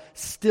parallel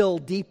still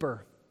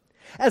deeper.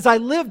 As I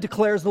live,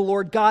 declares the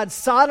Lord God,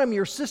 Sodom,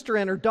 your sister,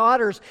 and her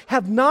daughters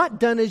have not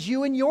done as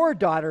you and your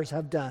daughters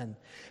have done.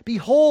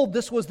 Behold,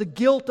 this was the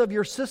guilt of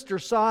your sister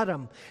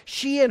Sodom.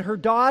 She and her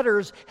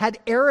daughters had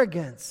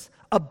arrogance,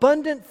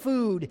 abundant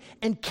food,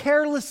 and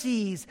careless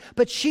ease,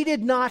 but she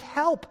did not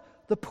help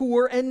the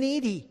poor and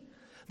needy.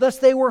 Thus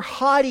they were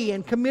haughty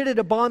and committed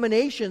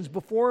abominations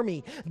before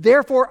me.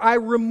 Therefore I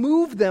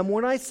removed them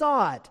when I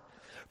saw it.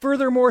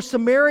 Furthermore,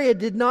 Samaria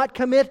did not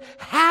commit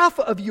half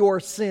of your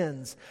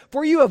sins,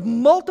 for you have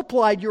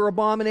multiplied your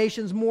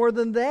abominations more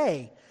than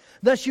they.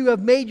 Thus you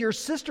have made your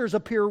sisters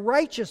appear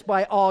righteous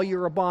by all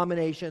your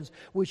abominations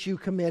which you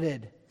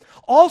committed.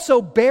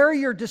 Also bear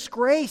your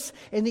disgrace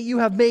in that you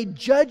have made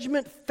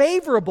judgment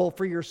favorable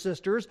for your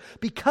sisters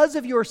because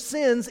of your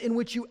sins in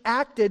which you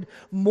acted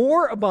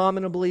more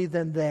abominably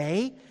than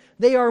they.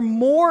 They are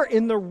more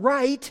in the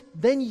right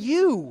than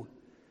you.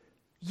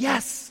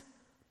 Yes,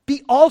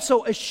 be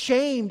also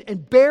ashamed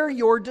and bear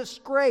your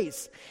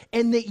disgrace,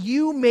 and that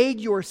you made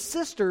your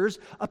sisters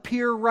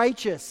appear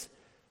righteous.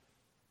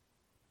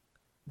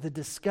 The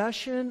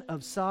discussion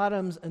of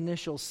Sodom's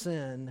initial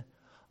sin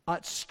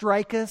ought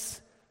strike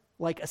us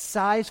like a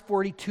size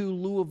 42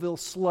 Louisville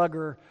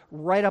Slugger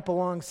right up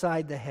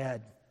alongside the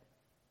head.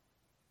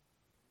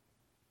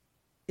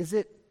 Is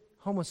it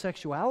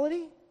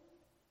homosexuality?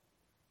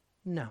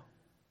 No.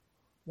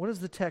 What does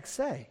the text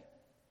say?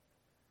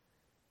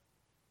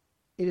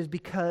 It is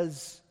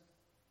because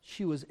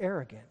she was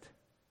arrogant.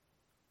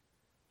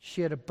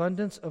 She had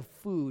abundance of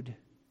food.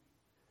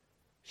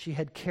 She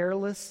had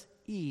careless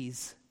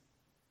ease.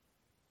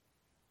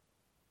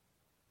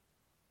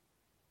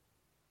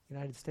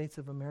 United States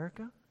of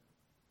America?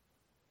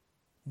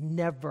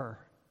 Never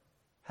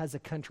has a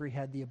country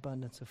had the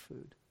abundance of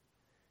food.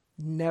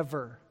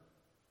 Never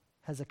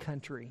has a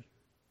country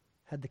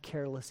had the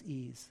careless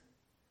ease.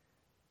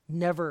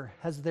 Never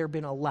has there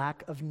been a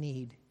lack of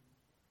need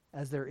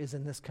as there is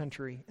in this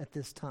country at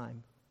this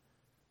time.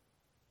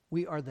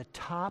 We are the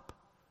top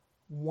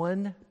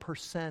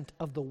 1%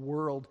 of the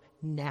world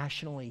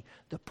nationally.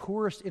 The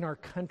poorest in our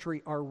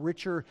country are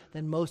richer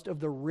than most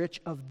of the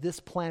rich of this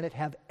planet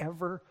have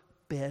ever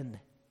been.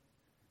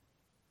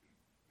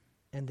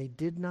 And they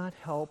did not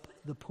help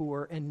the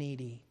poor and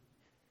needy.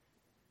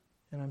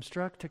 And I'm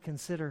struck to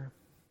consider,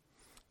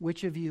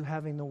 which of you,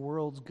 having the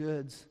world's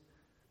goods,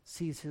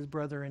 sees his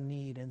brother in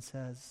need and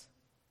says,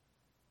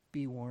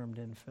 "Be warmed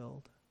and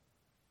filled"?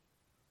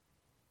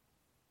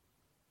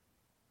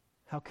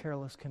 How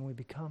careless can we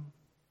become?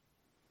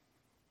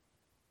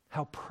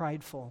 How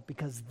prideful,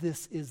 because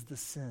this is the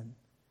sin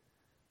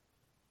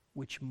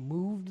which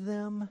moved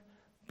them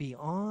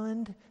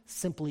beyond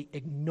simply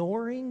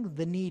ignoring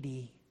the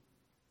needy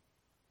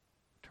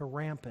to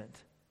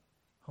rampant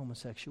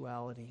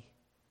homosexuality.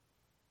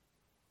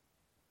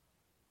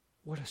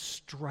 What a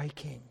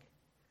striking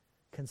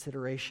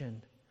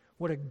consideration.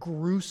 What a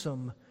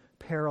gruesome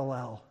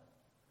parallel.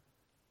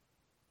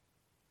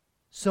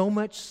 So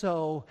much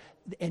so,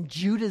 and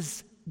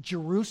Judah's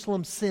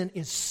Jerusalem sin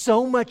is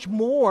so much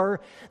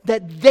more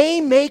that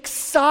they make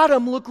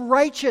Sodom look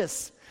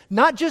righteous.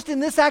 Not just in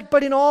this act,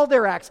 but in all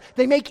their acts.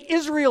 They make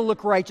Israel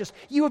look righteous.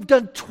 You have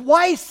done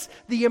twice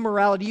the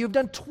immorality. You have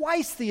done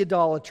twice the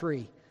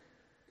idolatry.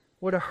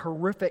 What a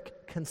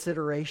horrific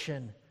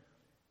consideration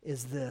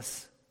is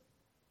this.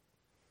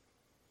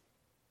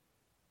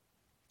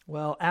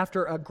 Well,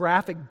 after a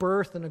graphic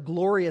birth and a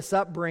glorious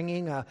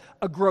upbringing, a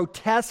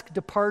grotesque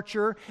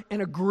departure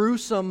and a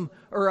gruesome,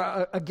 or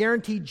a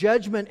guaranteed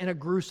judgment and a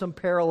gruesome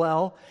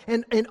parallel,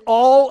 and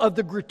all of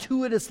the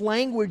gratuitous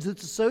language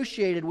that's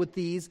associated with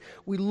these,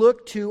 we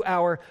look to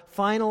our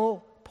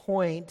final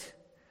point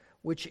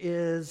which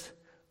is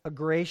a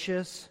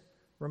gracious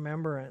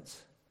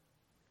remembrance.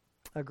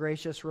 A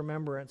gracious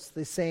remembrance.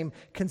 The same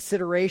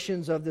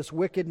considerations of this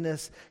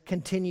wickedness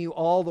continue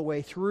all the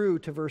way through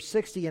to verse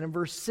 60. And in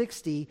verse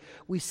 60,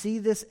 we see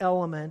this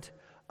element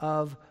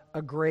of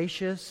a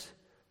gracious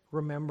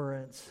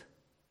remembrance.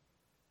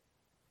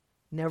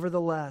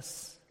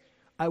 Nevertheless,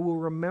 I will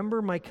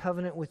remember my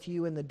covenant with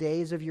you in the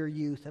days of your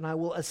youth, and I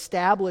will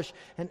establish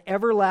an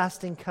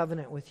everlasting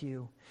covenant with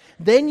you.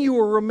 Then you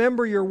will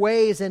remember your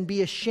ways and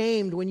be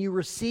ashamed when you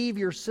receive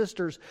your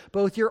sisters,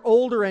 both your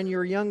older and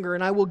your younger,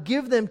 and I will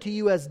give them to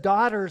you as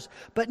daughters,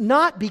 but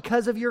not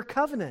because of your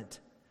covenant.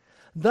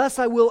 Thus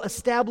I will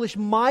establish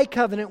my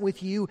covenant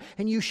with you,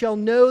 and you shall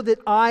know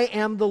that I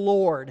am the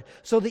Lord,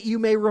 so that you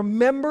may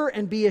remember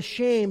and be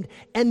ashamed,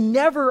 and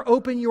never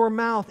open your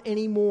mouth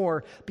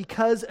anymore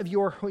because of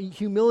your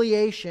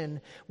humiliation,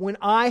 when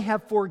I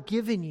have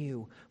forgiven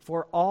you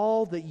for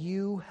all that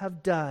you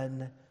have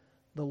done,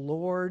 the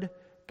Lord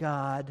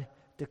God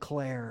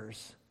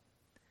declares.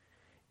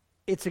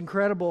 It's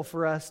incredible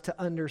for us to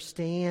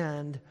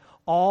understand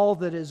all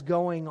that is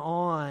going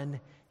on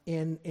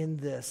in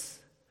this.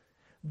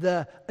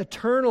 The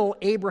eternal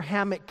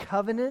Abrahamic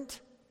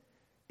covenant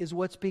is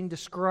what's being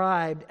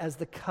described as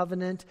the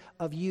covenant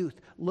of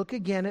youth. Look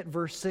again at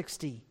verse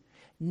 60.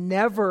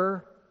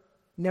 Nevertheless,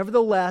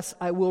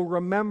 I will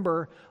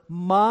remember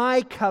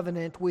my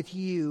covenant with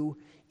you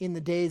in the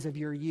days of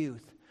your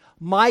youth.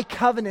 My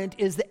covenant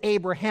is the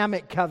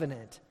Abrahamic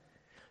covenant.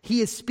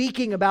 He is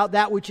speaking about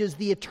that which is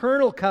the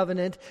eternal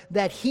covenant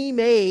that he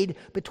made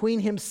between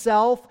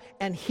himself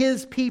and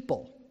his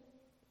people.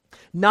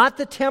 Not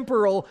the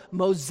temporal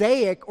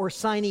Mosaic or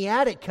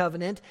Sinaitic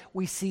covenant.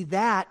 We see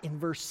that in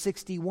verse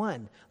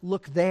 61.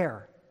 Look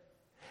there.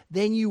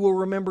 Then you will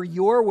remember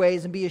your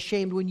ways and be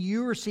ashamed when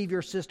you receive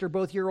your sister,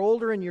 both your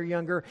older and your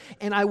younger,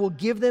 and I will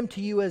give them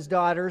to you as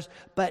daughters,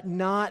 but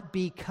not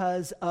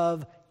because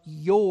of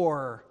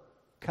your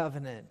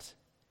covenant.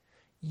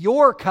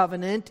 Your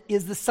covenant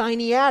is the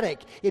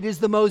Sinaitic. It is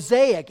the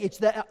Mosaic. It's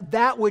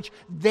that which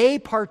they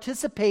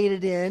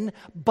participated in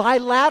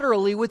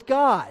bilaterally with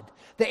God.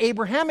 The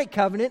Abrahamic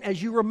covenant,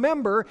 as you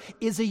remember,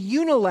 is a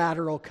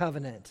unilateral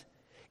covenant.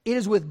 It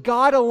is with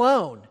God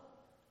alone.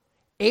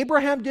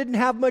 Abraham didn't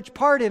have much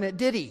part in it,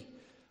 did he?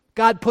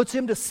 God puts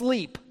him to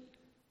sleep,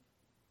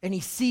 and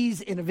he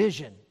sees in a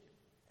vision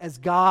as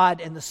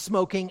God and the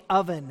smoking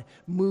oven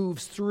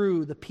moves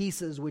through the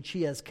pieces which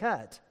he has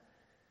cut.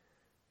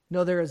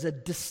 No, there is a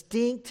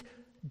distinct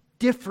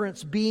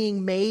difference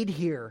being made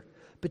here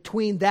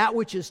between that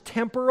which is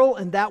temporal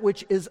and that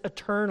which is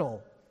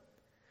eternal.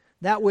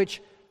 That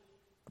which,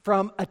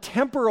 from a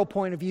temporal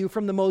point of view,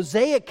 from the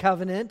Mosaic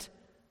covenant,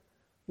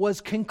 was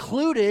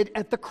concluded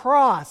at the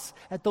cross,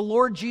 at the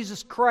Lord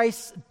Jesus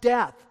Christ's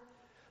death.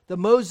 The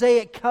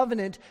Mosaic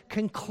covenant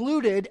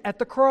concluded at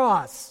the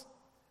cross.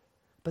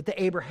 But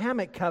the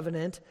Abrahamic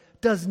covenant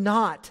does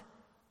not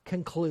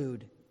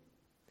conclude.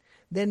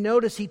 Then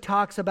notice he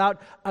talks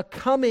about a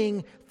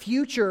coming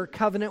future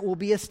covenant will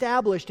be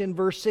established in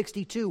verse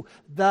 62.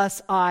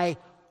 Thus I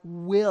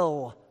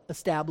will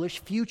establish,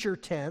 future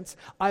tense,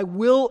 I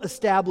will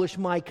establish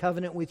my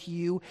covenant with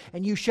you,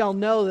 and you shall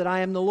know that I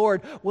am the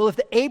Lord. Well, if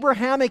the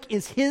Abrahamic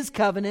is his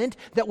covenant,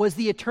 that was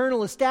the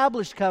eternal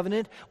established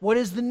covenant, what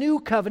is the new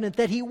covenant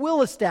that he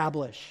will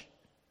establish?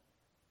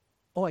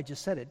 Oh, I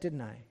just said it,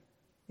 didn't I?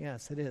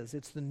 Yes, it is.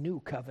 It's the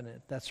new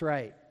covenant. That's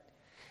right.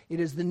 It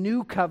is the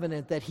new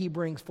covenant that he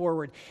brings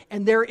forward.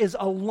 And there is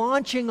a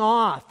launching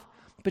off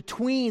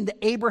between the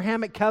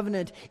Abrahamic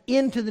covenant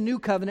into the new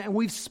covenant. And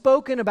we've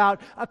spoken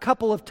about a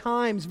couple of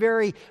times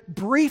very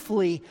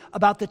briefly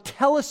about the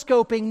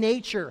telescoping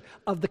nature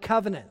of the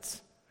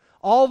covenants.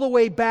 All the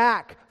way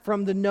back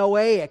from the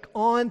Noahic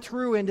on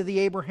through into the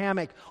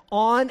Abrahamic,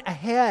 on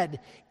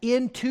ahead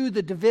into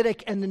the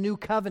Davidic and the new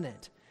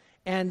covenant.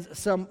 And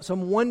some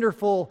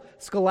wonderful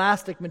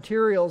scholastic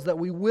materials that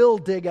we will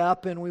dig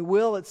up, and we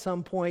will at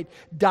some point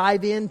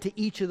dive into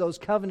each of those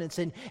covenants.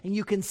 And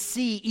you can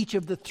see each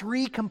of the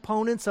three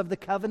components of the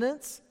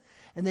covenants,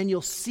 and then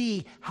you'll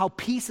see how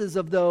pieces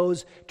of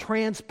those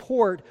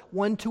transport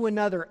one to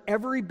another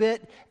every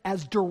bit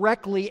as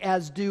directly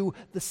as do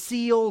the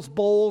seals,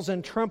 bowls,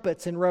 and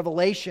trumpets in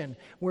Revelation,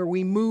 where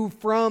we move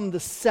from the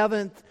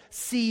seventh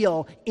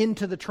seal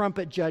into the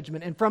trumpet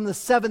judgment, and from the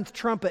seventh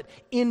trumpet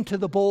into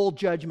the bowl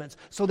judgments.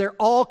 So they're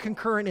all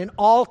concurrent and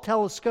all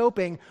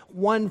telescoping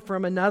one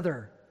from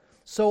another.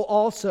 So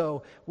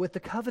also with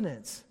the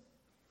covenants.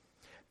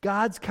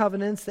 God's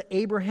covenants, the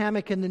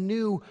Abrahamic and the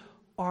new,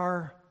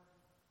 are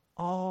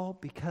all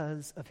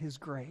because of His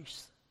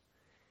grace.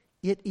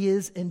 It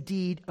is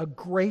indeed a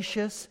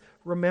gracious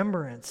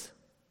remembrance.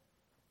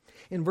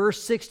 In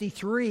verse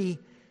 63,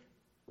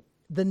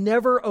 the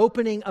never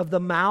opening of the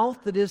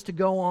mouth that is to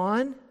go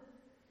on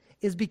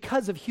is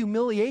because of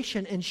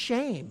humiliation and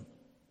shame.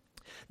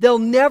 They'll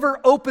never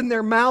open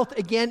their mouth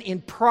again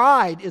in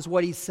pride, is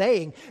what he's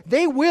saying.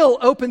 They will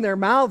open their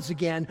mouths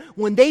again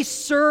when they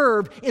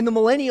serve in the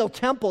millennial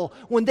temple,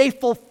 when they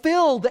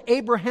fulfill the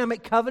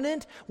Abrahamic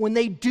covenant, when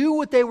they do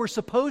what they were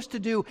supposed to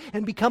do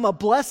and become a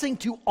blessing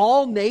to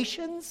all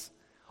nations.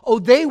 Oh,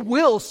 they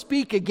will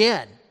speak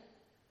again,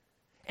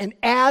 and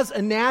as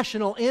a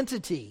national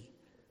entity.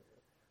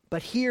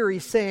 But here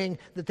he's saying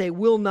that they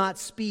will not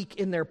speak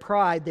in their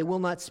pride, they will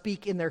not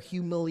speak in their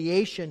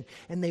humiliation,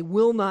 and they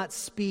will not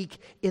speak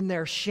in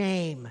their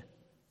shame.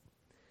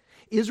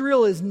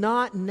 Israel is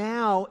not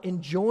now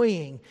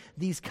enjoying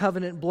these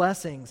covenant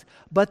blessings,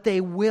 but they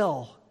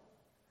will.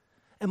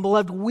 And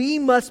beloved, we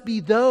must be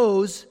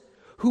those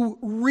who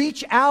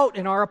reach out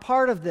and are a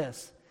part of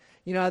this.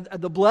 You know,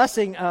 the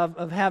blessing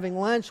of having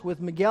lunch with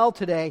Miguel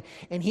today,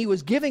 and he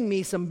was giving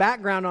me some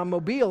background on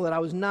Mobile that I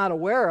was not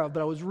aware of,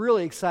 but I was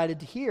really excited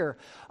to hear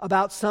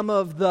about some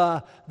of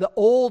the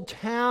old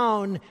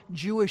town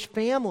Jewish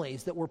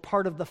families that were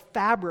part of the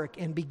fabric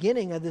and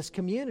beginning of this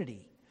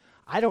community.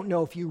 I don't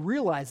know if you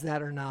realize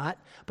that or not,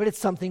 but it's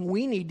something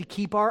we need to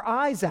keep our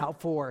eyes out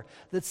for,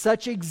 that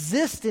such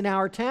exist in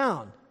our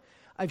town.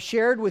 I've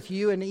shared with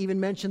you and even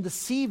mentioned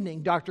this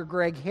evening Dr.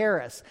 Greg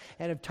Harris,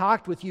 and have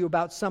talked with you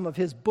about some of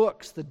his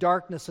books, The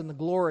Darkness and the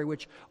Glory,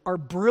 which are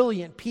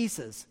brilliant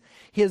pieces.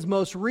 His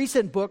most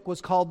recent book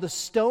was called The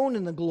Stone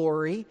and the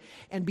Glory,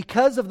 and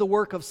because of the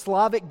work of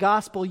Slavic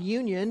Gospel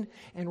Union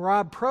and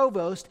Rob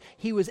Provost,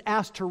 he was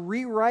asked to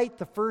rewrite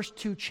the first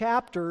 2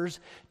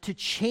 chapters to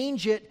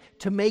change it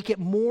to make it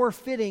more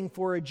fitting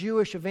for a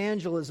Jewish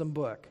evangelism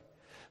book.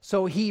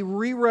 So he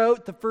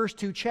rewrote the first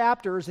 2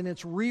 chapters, and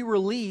it's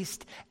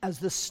re-released as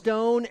The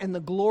Stone and the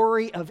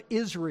Glory of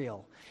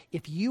Israel.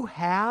 If you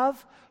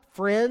have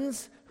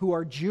friends who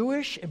are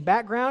Jewish in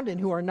background and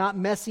who are not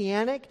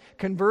Messianic,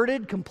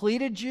 converted,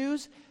 completed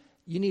Jews,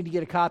 you need to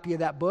get a copy of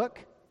that book,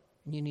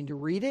 and you need to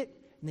read it,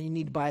 and then you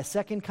need to buy a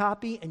second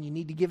copy, and you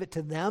need to give it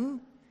to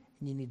them,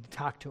 and you need to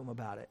talk to them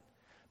about it.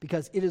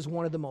 Because it is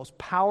one of the most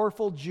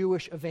powerful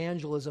Jewish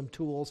evangelism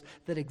tools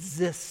that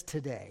exists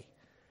today.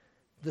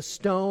 The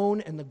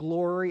Stone and the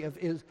Glory of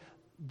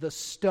The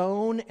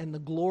Stone and the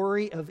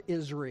Glory of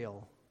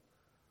Israel.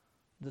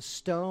 The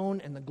Stone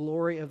and the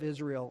Glory of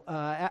Israel.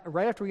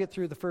 Right after we get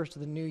through the first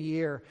of the new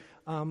year,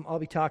 I'll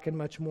be talking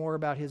much more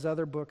about his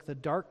other book, The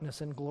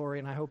Darkness and Glory,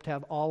 and I hope to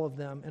have all of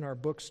them in our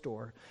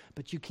bookstore.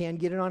 But you can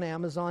get it on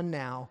Amazon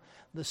now.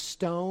 The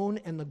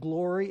Stone and the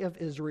Glory of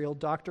Israel,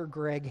 Dr.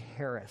 Greg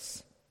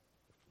Harris.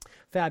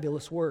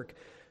 Fabulous work.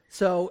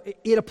 So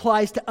it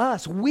applies to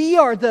us. We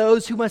are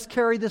those who must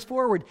carry this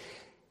forward.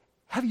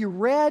 Have you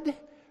read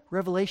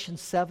Revelation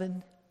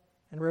 7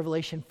 and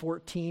Revelation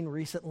 14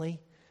 recently?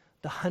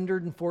 The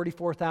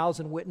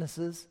 144,000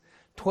 witnesses,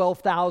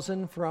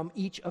 12,000 from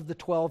each of the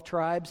 12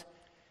 tribes.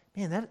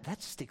 Man,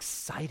 that's just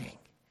exciting.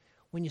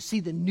 When you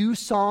see the new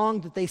song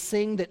that they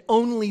sing that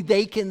only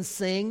they can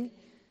sing,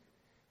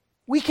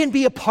 we can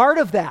be a part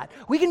of that.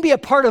 We can be a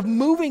part of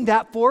moving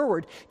that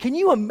forward. Can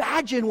you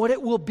imagine what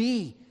it will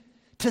be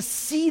to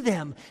see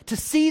them, to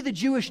see the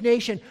Jewish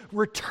nation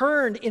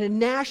returned in a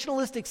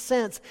nationalistic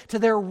sense to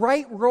their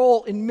right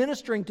role in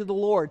ministering to the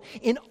Lord,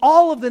 in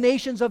all of the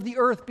nations of the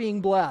earth being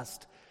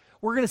blessed?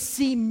 We're going to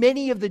see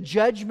many of the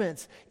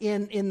judgments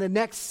in the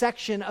next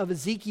section of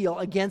Ezekiel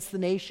against the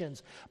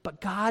nations.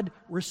 But God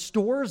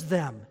restores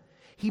them.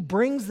 He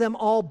brings them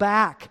all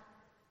back.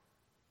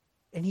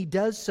 And He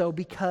does so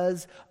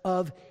because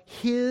of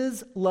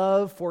His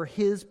love for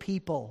His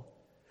people.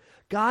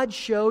 God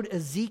showed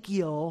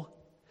Ezekiel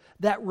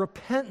that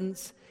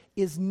repentance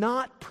is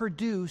not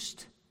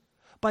produced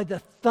by the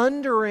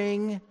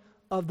thundering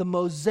of the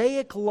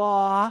Mosaic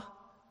law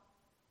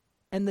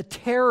and the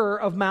terror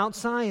of Mount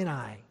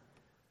Sinai.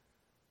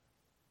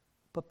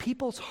 But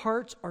people's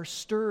hearts are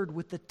stirred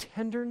with the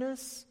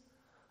tenderness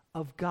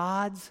of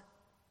God's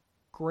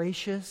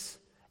gracious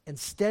and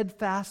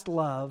steadfast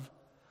love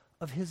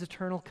of His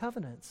eternal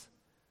covenants.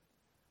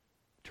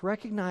 To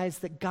recognize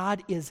that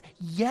God is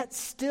yet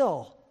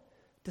still,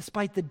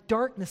 despite the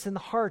darkness in the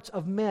hearts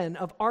of men,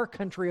 of our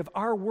country, of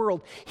our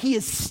world, He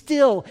is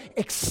still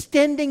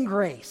extending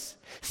grace,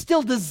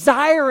 still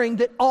desiring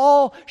that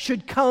all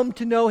should come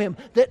to know Him,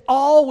 that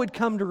all would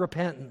come to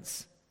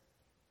repentance.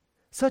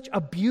 Such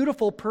a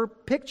beautiful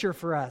picture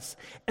for us.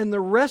 And the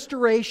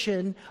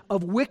restoration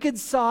of wicked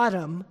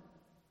Sodom,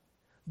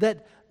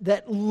 that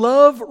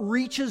love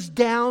reaches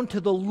down to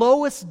the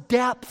lowest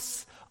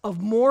depths of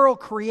moral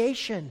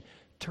creation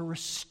to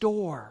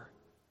restore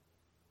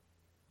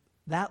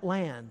that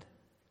land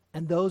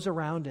and those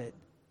around it.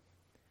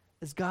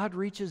 As God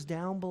reaches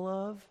down,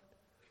 beloved,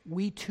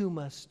 we too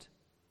must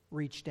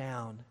reach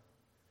down.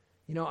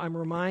 You know, I'm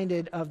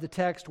reminded of the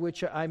text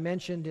which I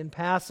mentioned in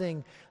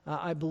passing,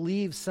 I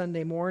believe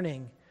Sunday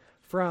morning,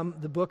 from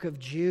the book of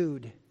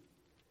Jude.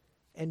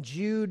 And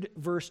Jude,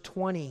 verse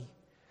 20,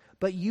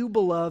 "But you,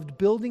 beloved,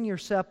 building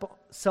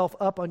yourself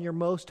up on your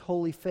most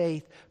holy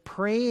faith,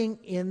 praying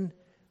in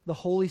the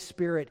Holy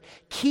Spirit,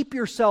 keep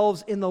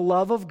yourselves in the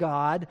love of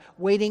God,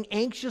 waiting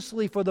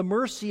anxiously for the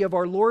mercy of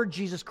our Lord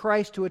Jesus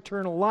Christ to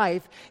eternal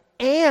life,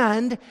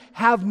 and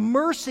have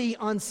mercy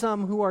on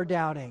some who are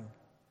doubting.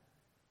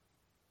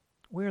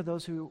 We are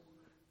those who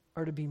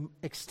are to be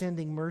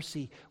extending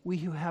mercy. We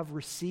who have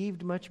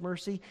received much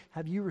mercy,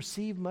 have you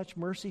received much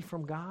mercy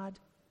from God?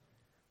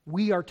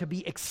 We are to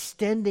be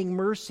extending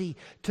mercy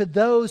to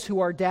those who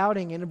are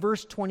doubting. And in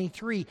verse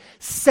 23,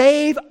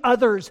 save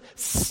others,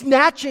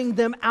 snatching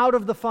them out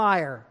of the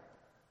fire.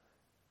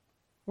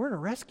 We're in a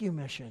rescue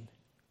mission.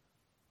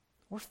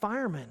 We're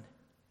firemen.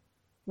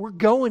 We're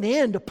going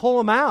in to pull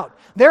them out.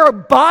 There are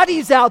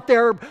bodies out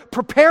there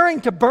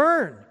preparing to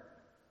burn.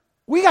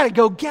 We got to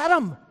go get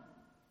them.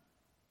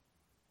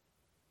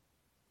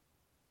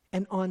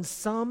 And on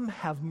some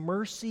have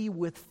mercy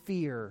with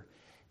fear,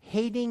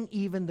 hating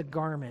even the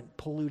garment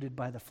polluted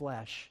by the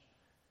flesh.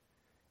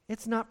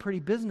 It's not pretty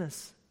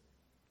business.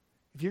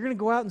 If you're going to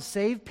go out and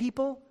save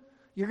people,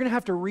 you're going to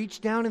have to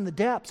reach down in the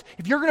depths.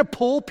 If you're going to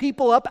pull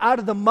people up out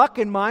of the muck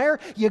and mire,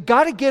 you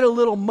got to get a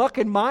little muck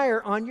and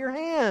mire on your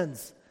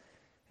hands.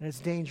 And it's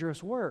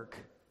dangerous work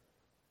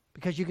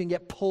because you can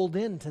get pulled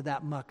into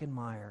that muck and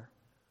mire.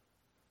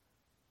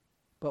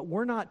 But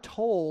we're not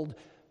told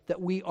that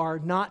we are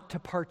not to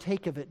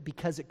partake of it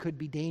because it could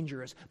be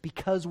dangerous,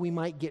 because we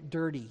might get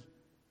dirty.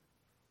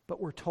 But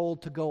we're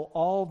told to go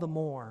all the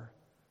more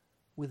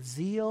with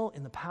zeal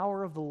in the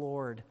power of the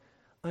Lord,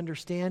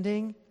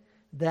 understanding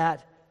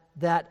that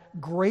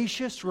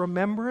gracious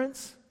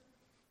remembrance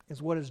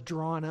is what has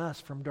drawn us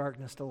from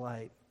darkness to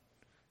light.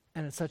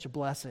 And it's such a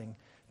blessing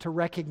to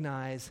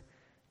recognize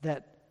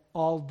that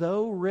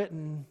although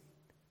written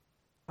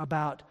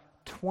about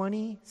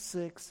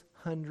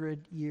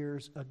 2,600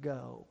 years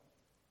ago,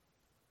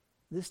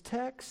 this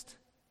text,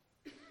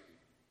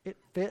 it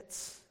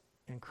fits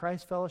in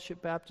Christ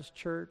Fellowship Baptist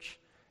Church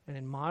and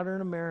in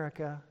modern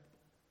America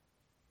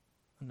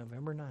on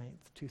November 9th,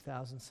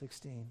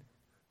 2016.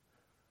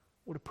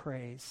 What a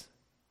praise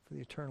for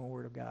the eternal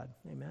Word of God.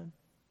 Amen.